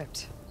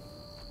under-equipped.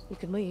 You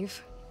can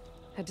leave.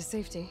 Head to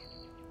safety.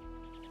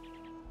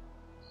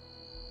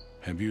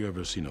 Have you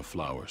ever seen a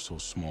flower so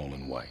small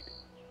and white?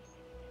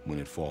 When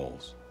it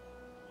falls,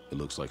 it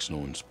looks like snow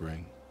in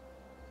spring.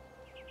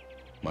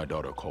 My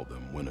daughter called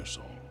them winter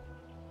song.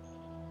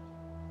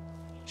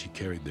 She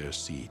carried their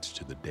seeds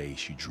to the day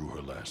she drew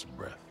her last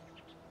breath.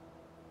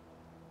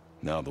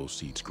 Now those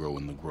seeds grow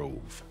in the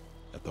grove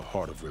at the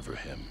heart of River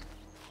Hem,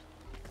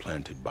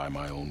 planted by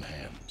my own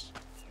hands.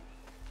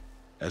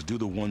 As do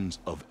the ones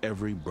of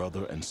every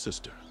brother and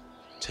sister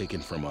taken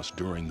from us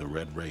during the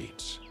Red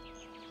Raids.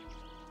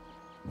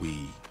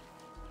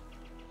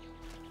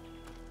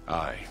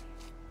 I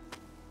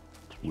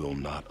will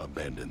not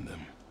abandon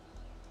them.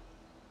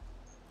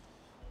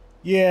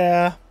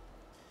 Yeah.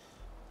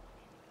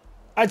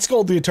 I'd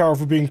scold the Ataru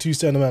for being too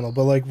sentimental,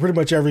 but like pretty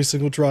much every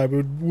single tribe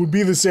would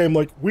be the same,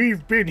 like,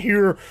 we've been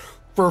here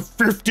for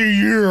 50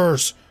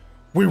 years.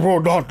 We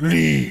will not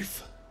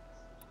leave.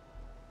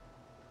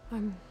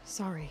 I'm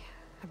sorry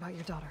about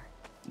your daughter.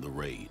 The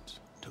raids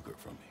took her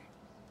from me.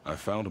 I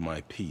found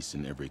my peace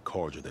in every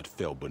cordial that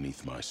fell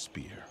beneath my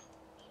spear.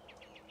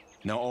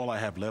 Now all I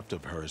have left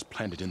of her is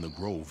planted in the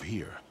grove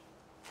here.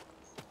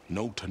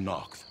 No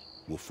Tenakth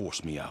will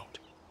force me out.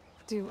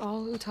 Do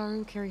all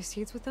Utaru carry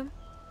seeds with them?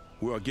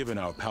 We are given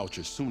our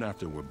pouches soon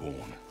after we're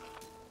born.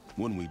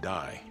 When we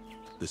die,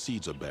 the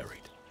seeds are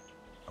buried.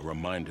 A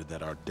reminder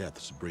that our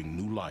deaths bring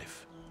new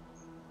life.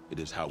 It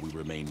is how we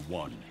remain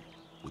one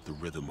with the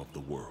rhythm of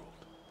the world.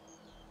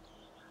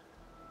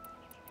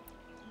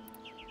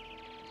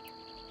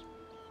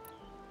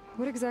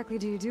 What exactly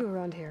do you do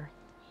around here?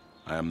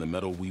 I am the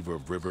metal weaver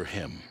of River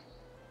Hem.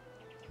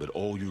 But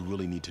all you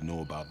really need to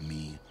know about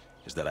me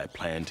is that I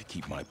plan to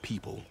keep my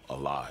people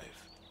alive.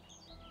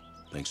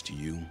 Thanks to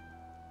you,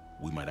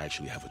 we might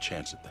actually have a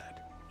chance at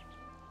that.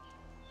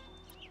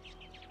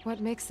 What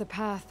makes the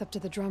path up to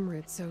the drum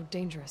root so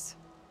dangerous?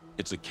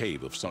 It's a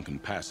cave of sunken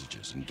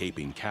passages and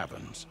gaping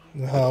caverns Oh,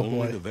 that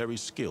only boy. the very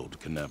skilled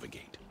can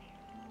navigate.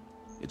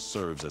 It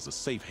serves as a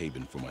safe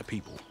haven for my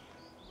people,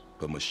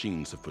 but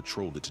machines have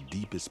patrolled its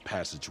deepest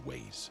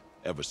passageways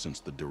ever since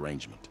the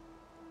derangement.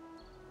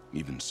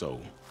 Even so,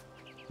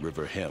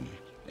 River Hem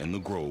and the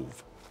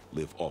Grove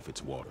live off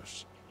its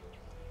waters.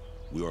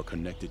 We are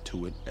connected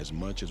to it as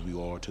much as we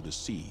are to the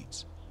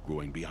seeds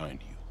growing behind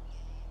you.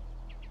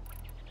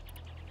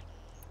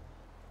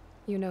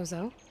 You know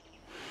Zoe?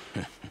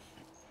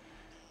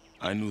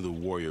 I knew the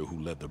warrior who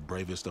led the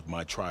bravest of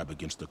my tribe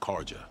against the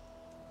Karja,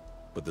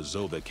 but the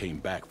Zoe that came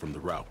back from the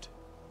rout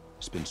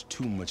spends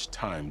too much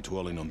time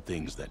dwelling on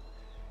things that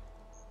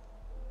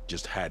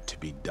just had to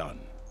be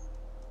done.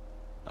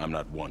 I'm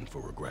not one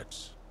for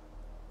regrets.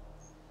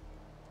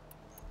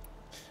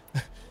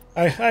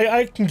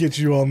 I can get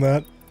you on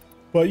that.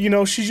 But, you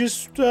know, she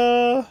just,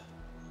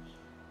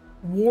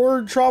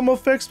 war trauma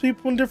affects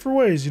people in different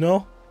ways, you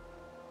know?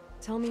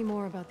 Tell me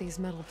more about these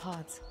metal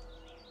pods.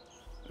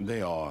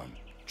 They are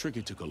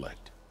tricky to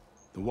collect.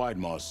 The wide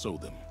maws sow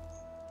them.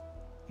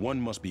 One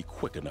must be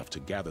quick enough to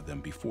gather them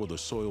before the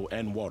soil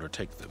and water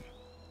take them.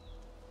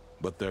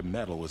 But their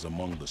metal is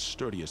among the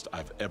sturdiest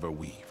I've ever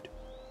weaved.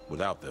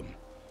 Without them,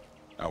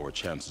 our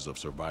chances of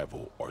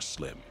survival are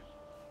slim.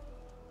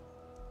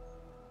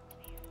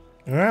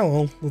 Alright,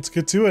 well, let's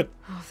get to it.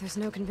 Oh, if there's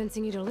no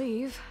convincing you to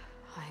leave,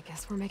 I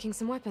guess we're making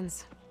some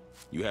weapons.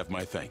 You have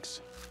my thanks.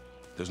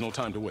 There's no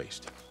time to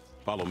waste.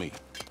 Follow me.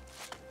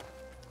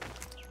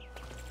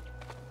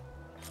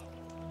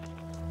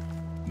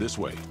 This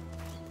way.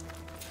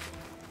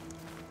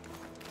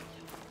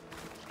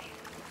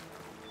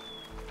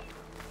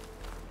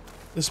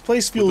 This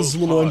place With feels those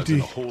a little pods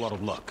and empty. a whole lot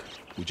of luck,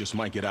 we just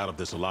might get out of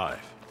this alive.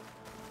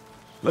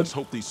 Let's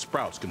hope these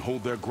sprouts can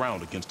hold their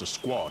ground against a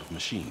squad of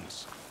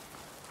machines.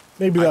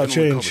 Maybe I that'll can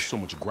only cover change. so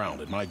much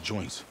ground, and my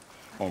joints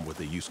aren't what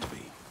they used to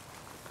be.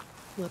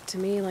 Looked to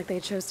me like they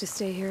chose to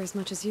stay here as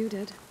much as you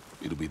did.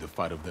 It'll be the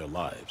fight of their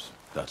lives,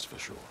 that's for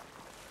sure.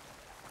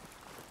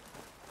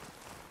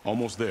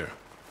 Almost there.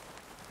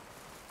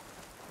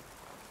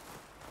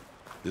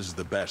 This is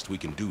the best we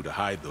can do to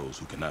hide those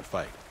who cannot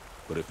fight.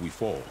 But if we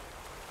fall,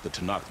 the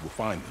Tenakth will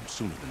find them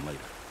sooner than later.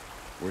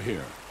 We're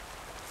here.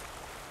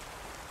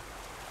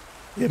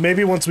 Yeah,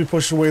 maybe once we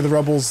push away the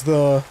rebels,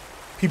 the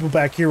people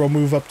back here will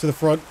move up to the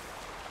front.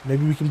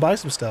 Maybe we can buy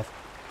some stuff.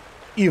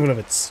 Even if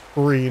it's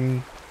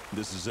green.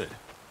 This is it.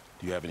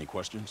 Do you have any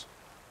questions?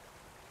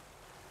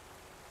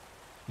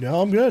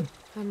 No, I'm good.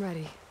 I'm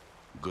ready.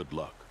 Good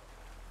luck.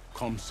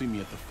 Come see me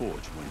at the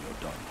forge when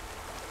you're done.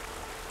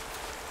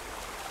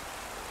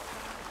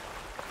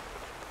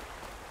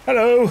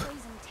 Hello. Poison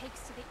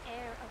takes to the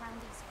air around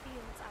these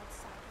fields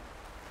outside.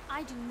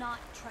 I do not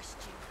trust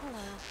you.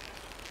 Hello.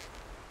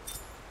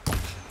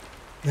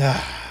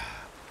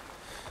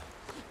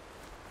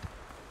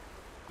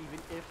 Even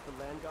if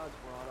the land gods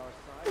were on our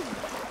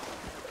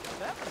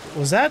side.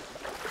 Was that?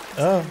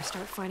 Oh. Better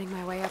start finding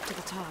my way up to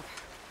the top.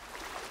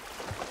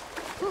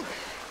 Whew.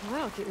 Well,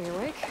 that'll keep me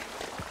awake.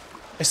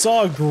 I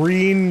saw a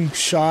green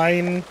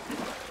shine.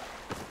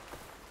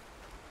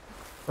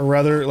 Or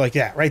rather, like,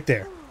 yeah, right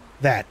there.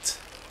 That.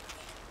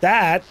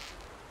 That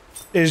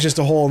is just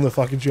a hole in the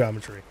fucking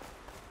geometry.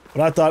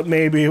 But I thought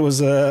maybe it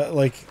was,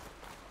 like,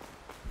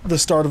 the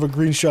start of a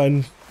green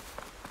shine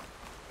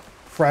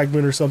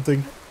fragment or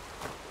something.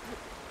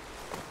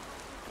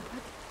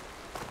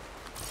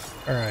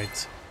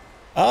 Alright.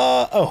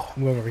 Oh,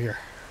 I'm going over here.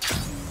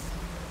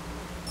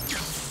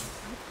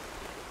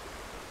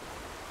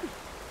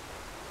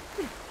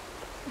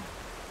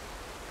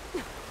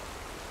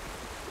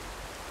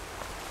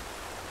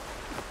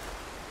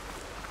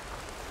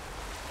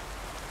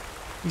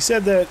 You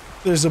said that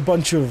there's a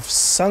bunch of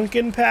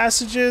sunken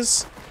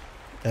passages.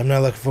 I'm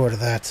not looking forward to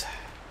that.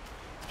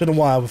 It's been a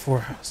while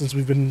since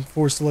we've been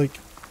forced to, like,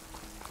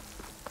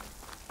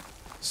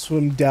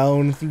 swim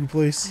down through the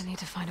place. I need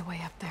to find a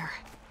way up there.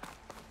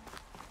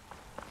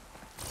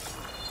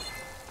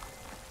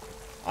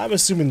 I'm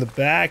assuming the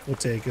back will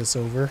take us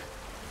over.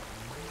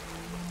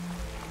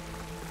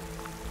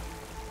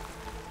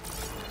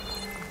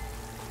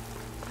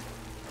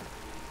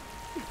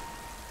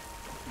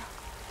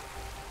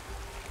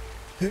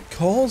 It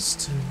calls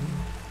to me.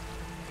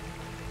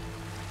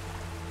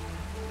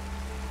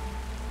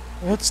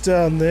 What's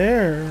down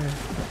there?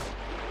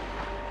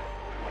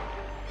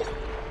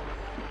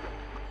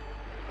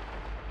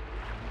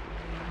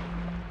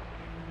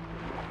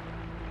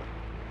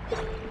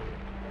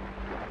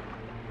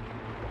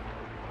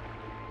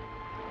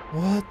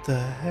 What the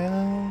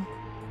hell?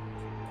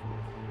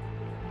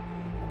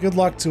 Good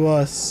luck to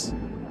us.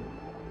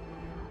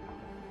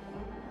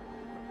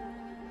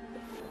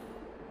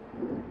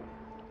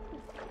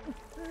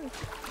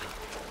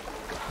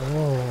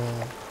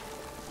 Oh.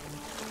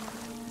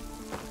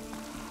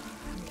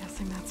 I'm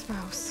guessing that's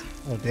Faust.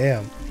 Oh,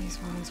 damn. These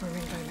wounds were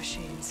made by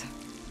machines.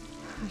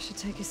 I should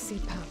take his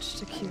seed pouch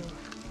to Q.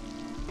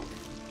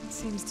 It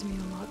seems to mean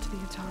a lot to the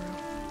Utaro.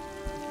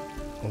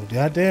 Oh,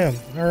 goddamn.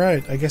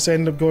 Alright, I guess I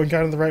ended up going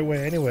kind of the right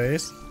way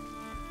anyways.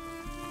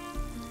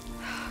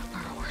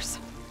 Burrowers.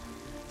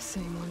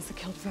 Same ones that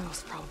killed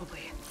Faust, probably.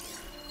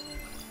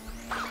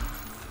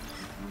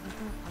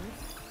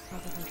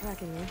 Rather than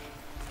tracking me.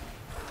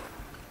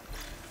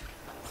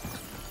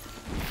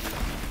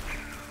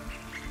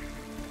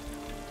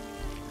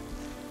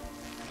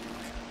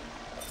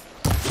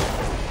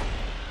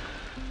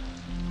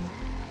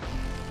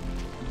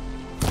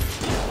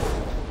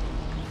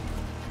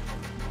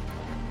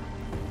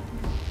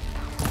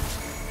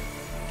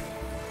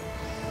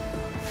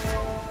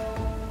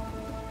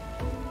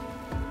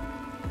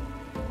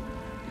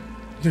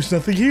 There's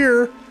nothing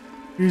here.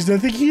 There's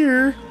nothing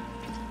here.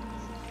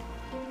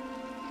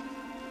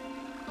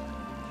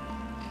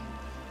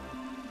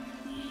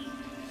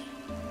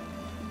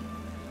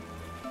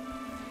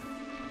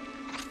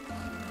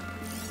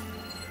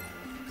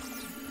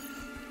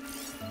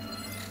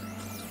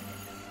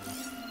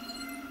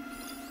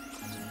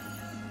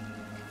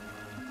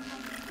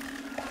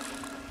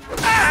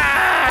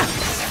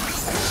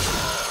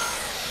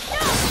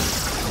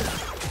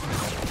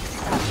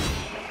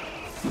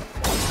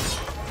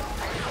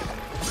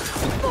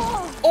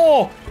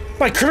 Oh,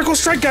 my critical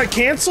strike got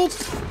canceled?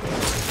 Scared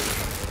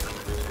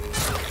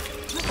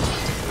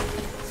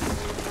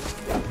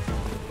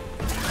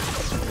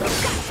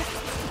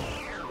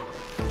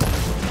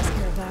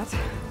of that.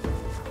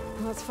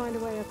 Let's find a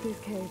way up these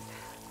caves.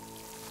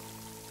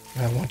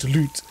 I want to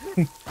loot.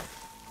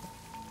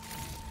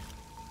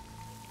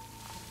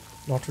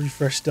 Not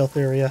refresh stealth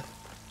area.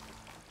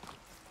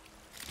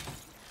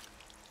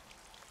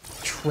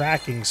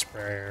 Tracking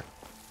sprayer.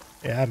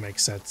 Yeah, that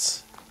makes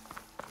sense.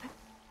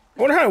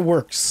 I wonder how it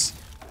works.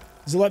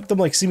 Does it let them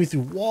like see me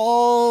through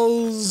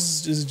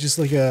walls? Is it just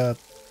like a...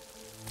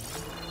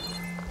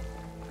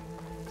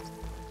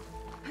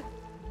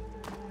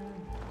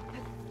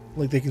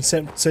 like they can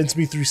sense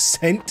me through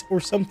scent or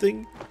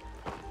something?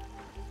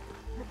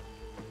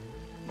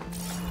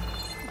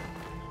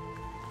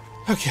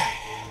 Okay.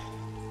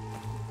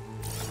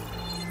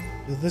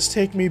 Will this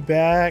take me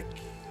back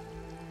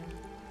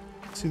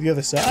to the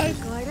other side?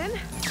 Glide in.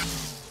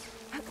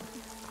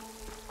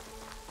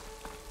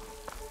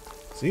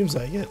 Seems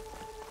like it.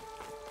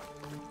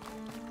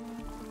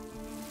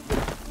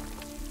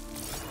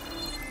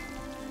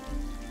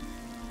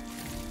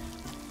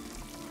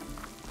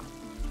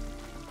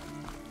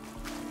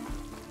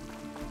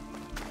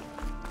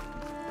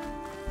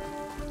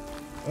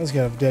 That's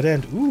kind of a dead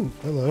end. Ooh,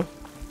 hello.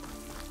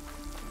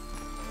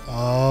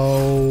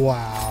 Oh,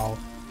 wow.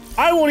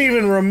 I won't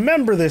even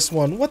remember this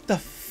one. What the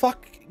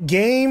fuck,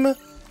 game?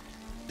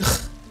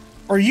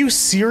 Are you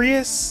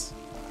serious?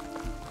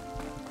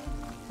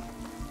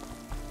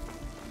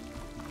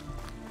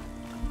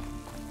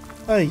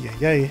 Ay,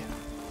 ay, ay.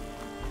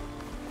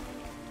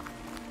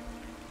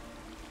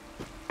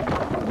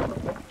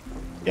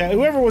 Yeah,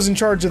 whoever was in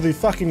charge of the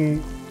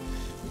fucking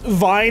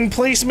vine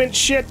placement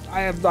shit,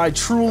 I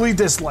truly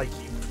dislike you.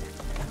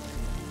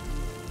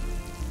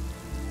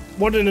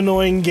 What an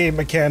annoying game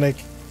mechanic.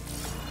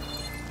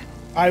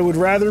 I would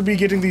rather be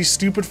getting these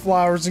stupid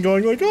flowers and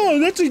going like, oh,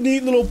 that's a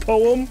neat little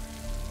poem,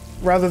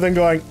 rather than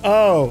going,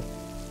 oh,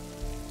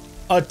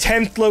 a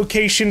 10th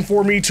location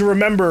for me to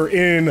remember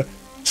in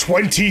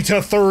 20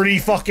 to 30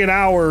 fucking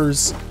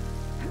hours.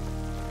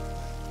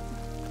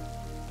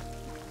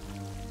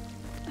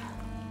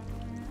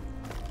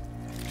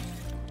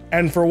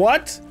 And for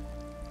what?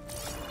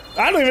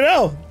 I don't even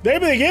know.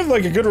 Maybe they give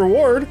like a good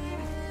reward.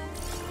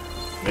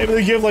 Maybe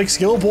they give like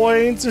skill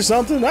points or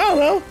something. I don't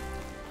know.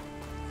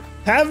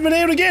 Haven't been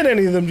able to get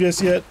any of them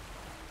just yet.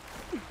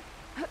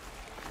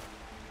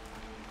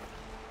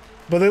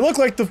 But they look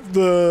like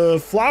the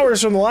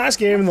flowers from the last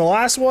game, and the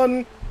last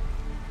one,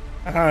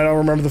 I don't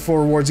remember the full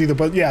rewards either,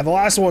 but yeah, the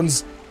last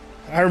ones,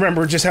 I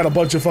remember just had a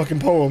bunch of fucking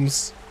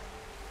poems.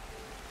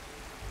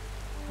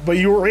 But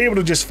you were able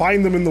to just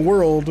find them in the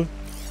world.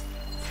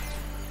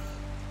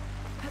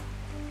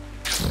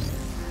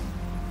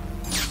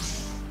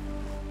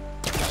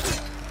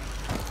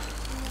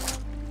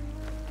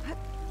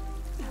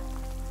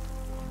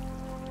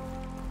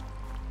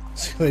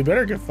 They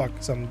better get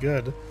fucking something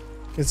good,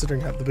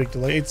 considering how the big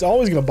delay. It's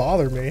always gonna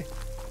bother me.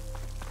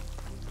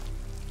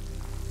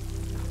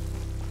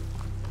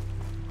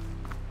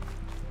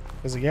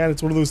 Because again,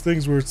 it's one of those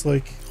things where it's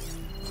like,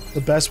 the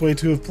best way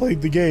to have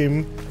played the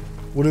game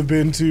would have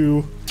been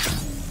to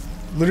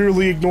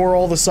literally ignore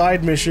all the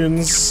side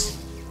missions,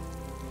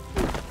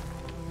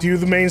 do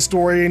the main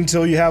story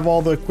until you have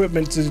all the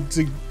equipment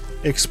to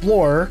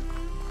explore,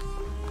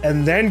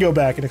 and then go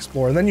back and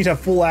explore, and then you'd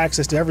have full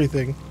access to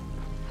everything.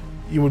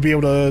 You would be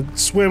able to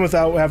swim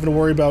without having to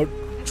worry about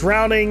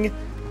drowning.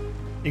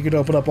 You could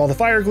open up all the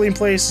fire gleam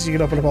places, you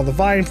could open up all the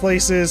vine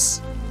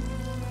places.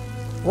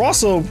 We're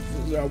also...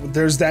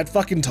 there's that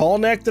fucking tall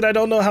neck that I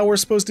don't know how we're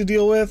supposed to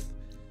deal with.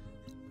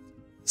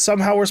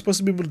 Somehow we're supposed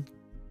to be able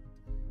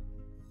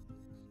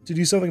to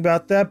do something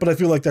about that, but I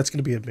feel like that's going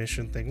to be a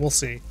mission thing. We'll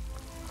see.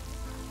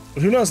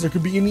 But who knows? There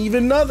could be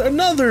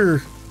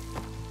another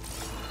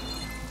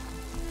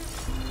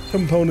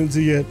component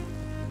to get.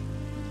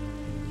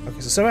 Okay,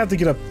 so somehow I have to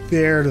get up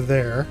there to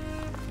there.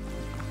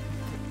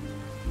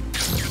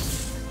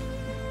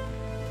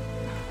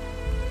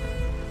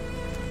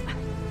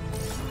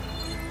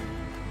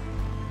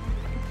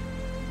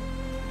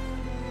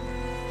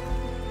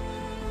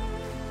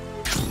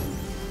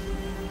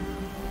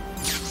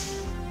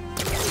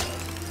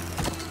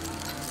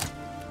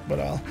 But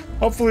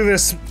hopefully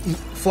this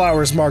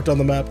flower is marked on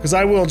the map, because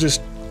I will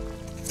just,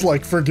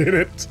 like, forget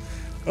it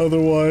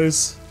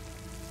otherwise.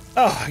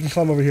 Oh, I can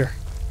climb over here.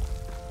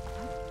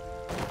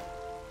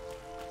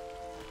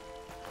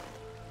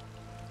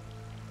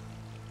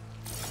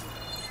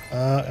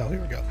 Oh, here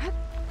we go.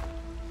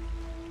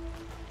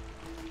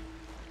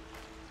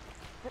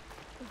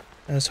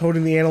 I was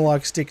holding the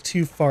analog stick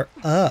too far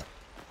up.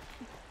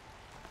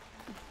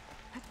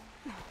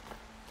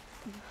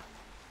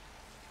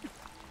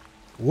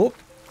 Whoop.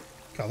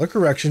 Color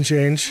correction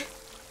change.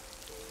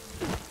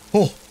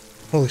 Oh,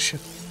 holy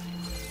shit.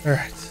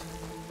 Alright.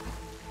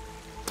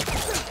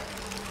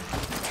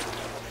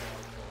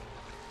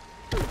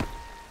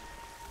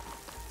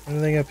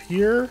 Anything up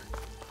here?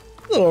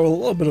 A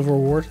little bit of a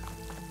reward.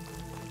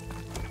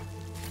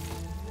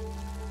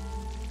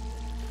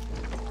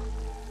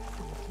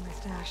 My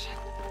stash.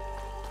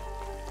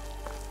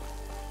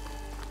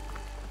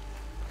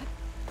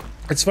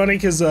 It's funny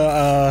because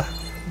the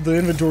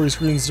inventory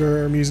screens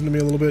are amusing to me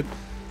a little bit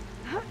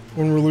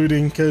when we're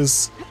looting,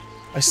 because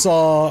I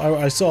saw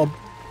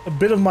a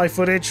bit of my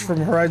footage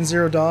from Horizon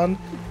Zero Dawn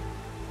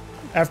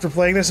after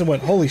playing this and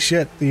went, holy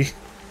shit, the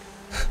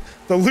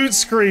loot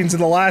screens in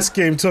the last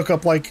game took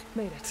up like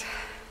Made it.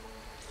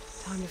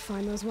 Time to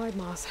find those wide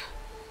moss.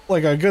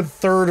 like a good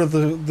third of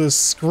the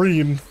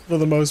screen for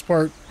the most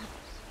part.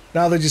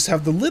 Now they just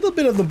have the little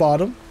bit of the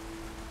bottom.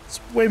 It's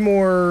way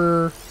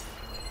more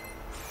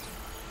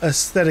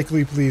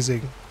aesthetically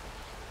pleasing.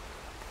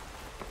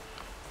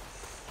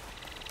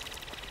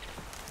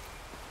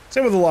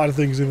 Same with a lot of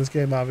things in this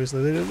game,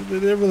 obviously. They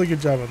did a really good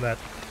job on that.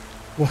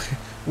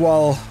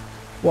 While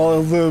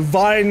the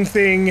vine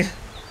thing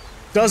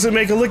doesn't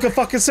make a lick of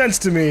fucking sense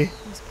to me.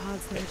 Those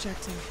pods they're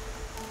ejecting.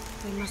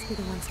 They must be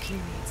the ones Q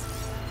needs.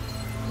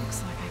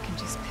 Looks like I can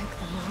just pick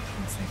them up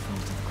once they fall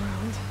to the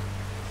ground.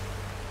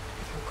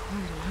 If I'm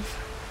quiet enough,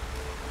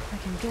 I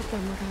can get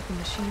them without the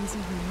machines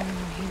even knowing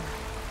I'm here.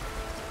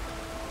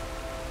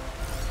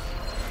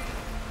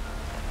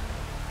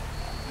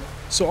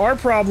 So our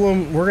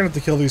problem, we're gonna have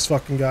to kill these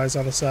fucking guys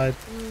on the side.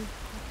 I can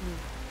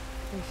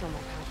refill my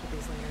pouch with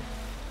these later.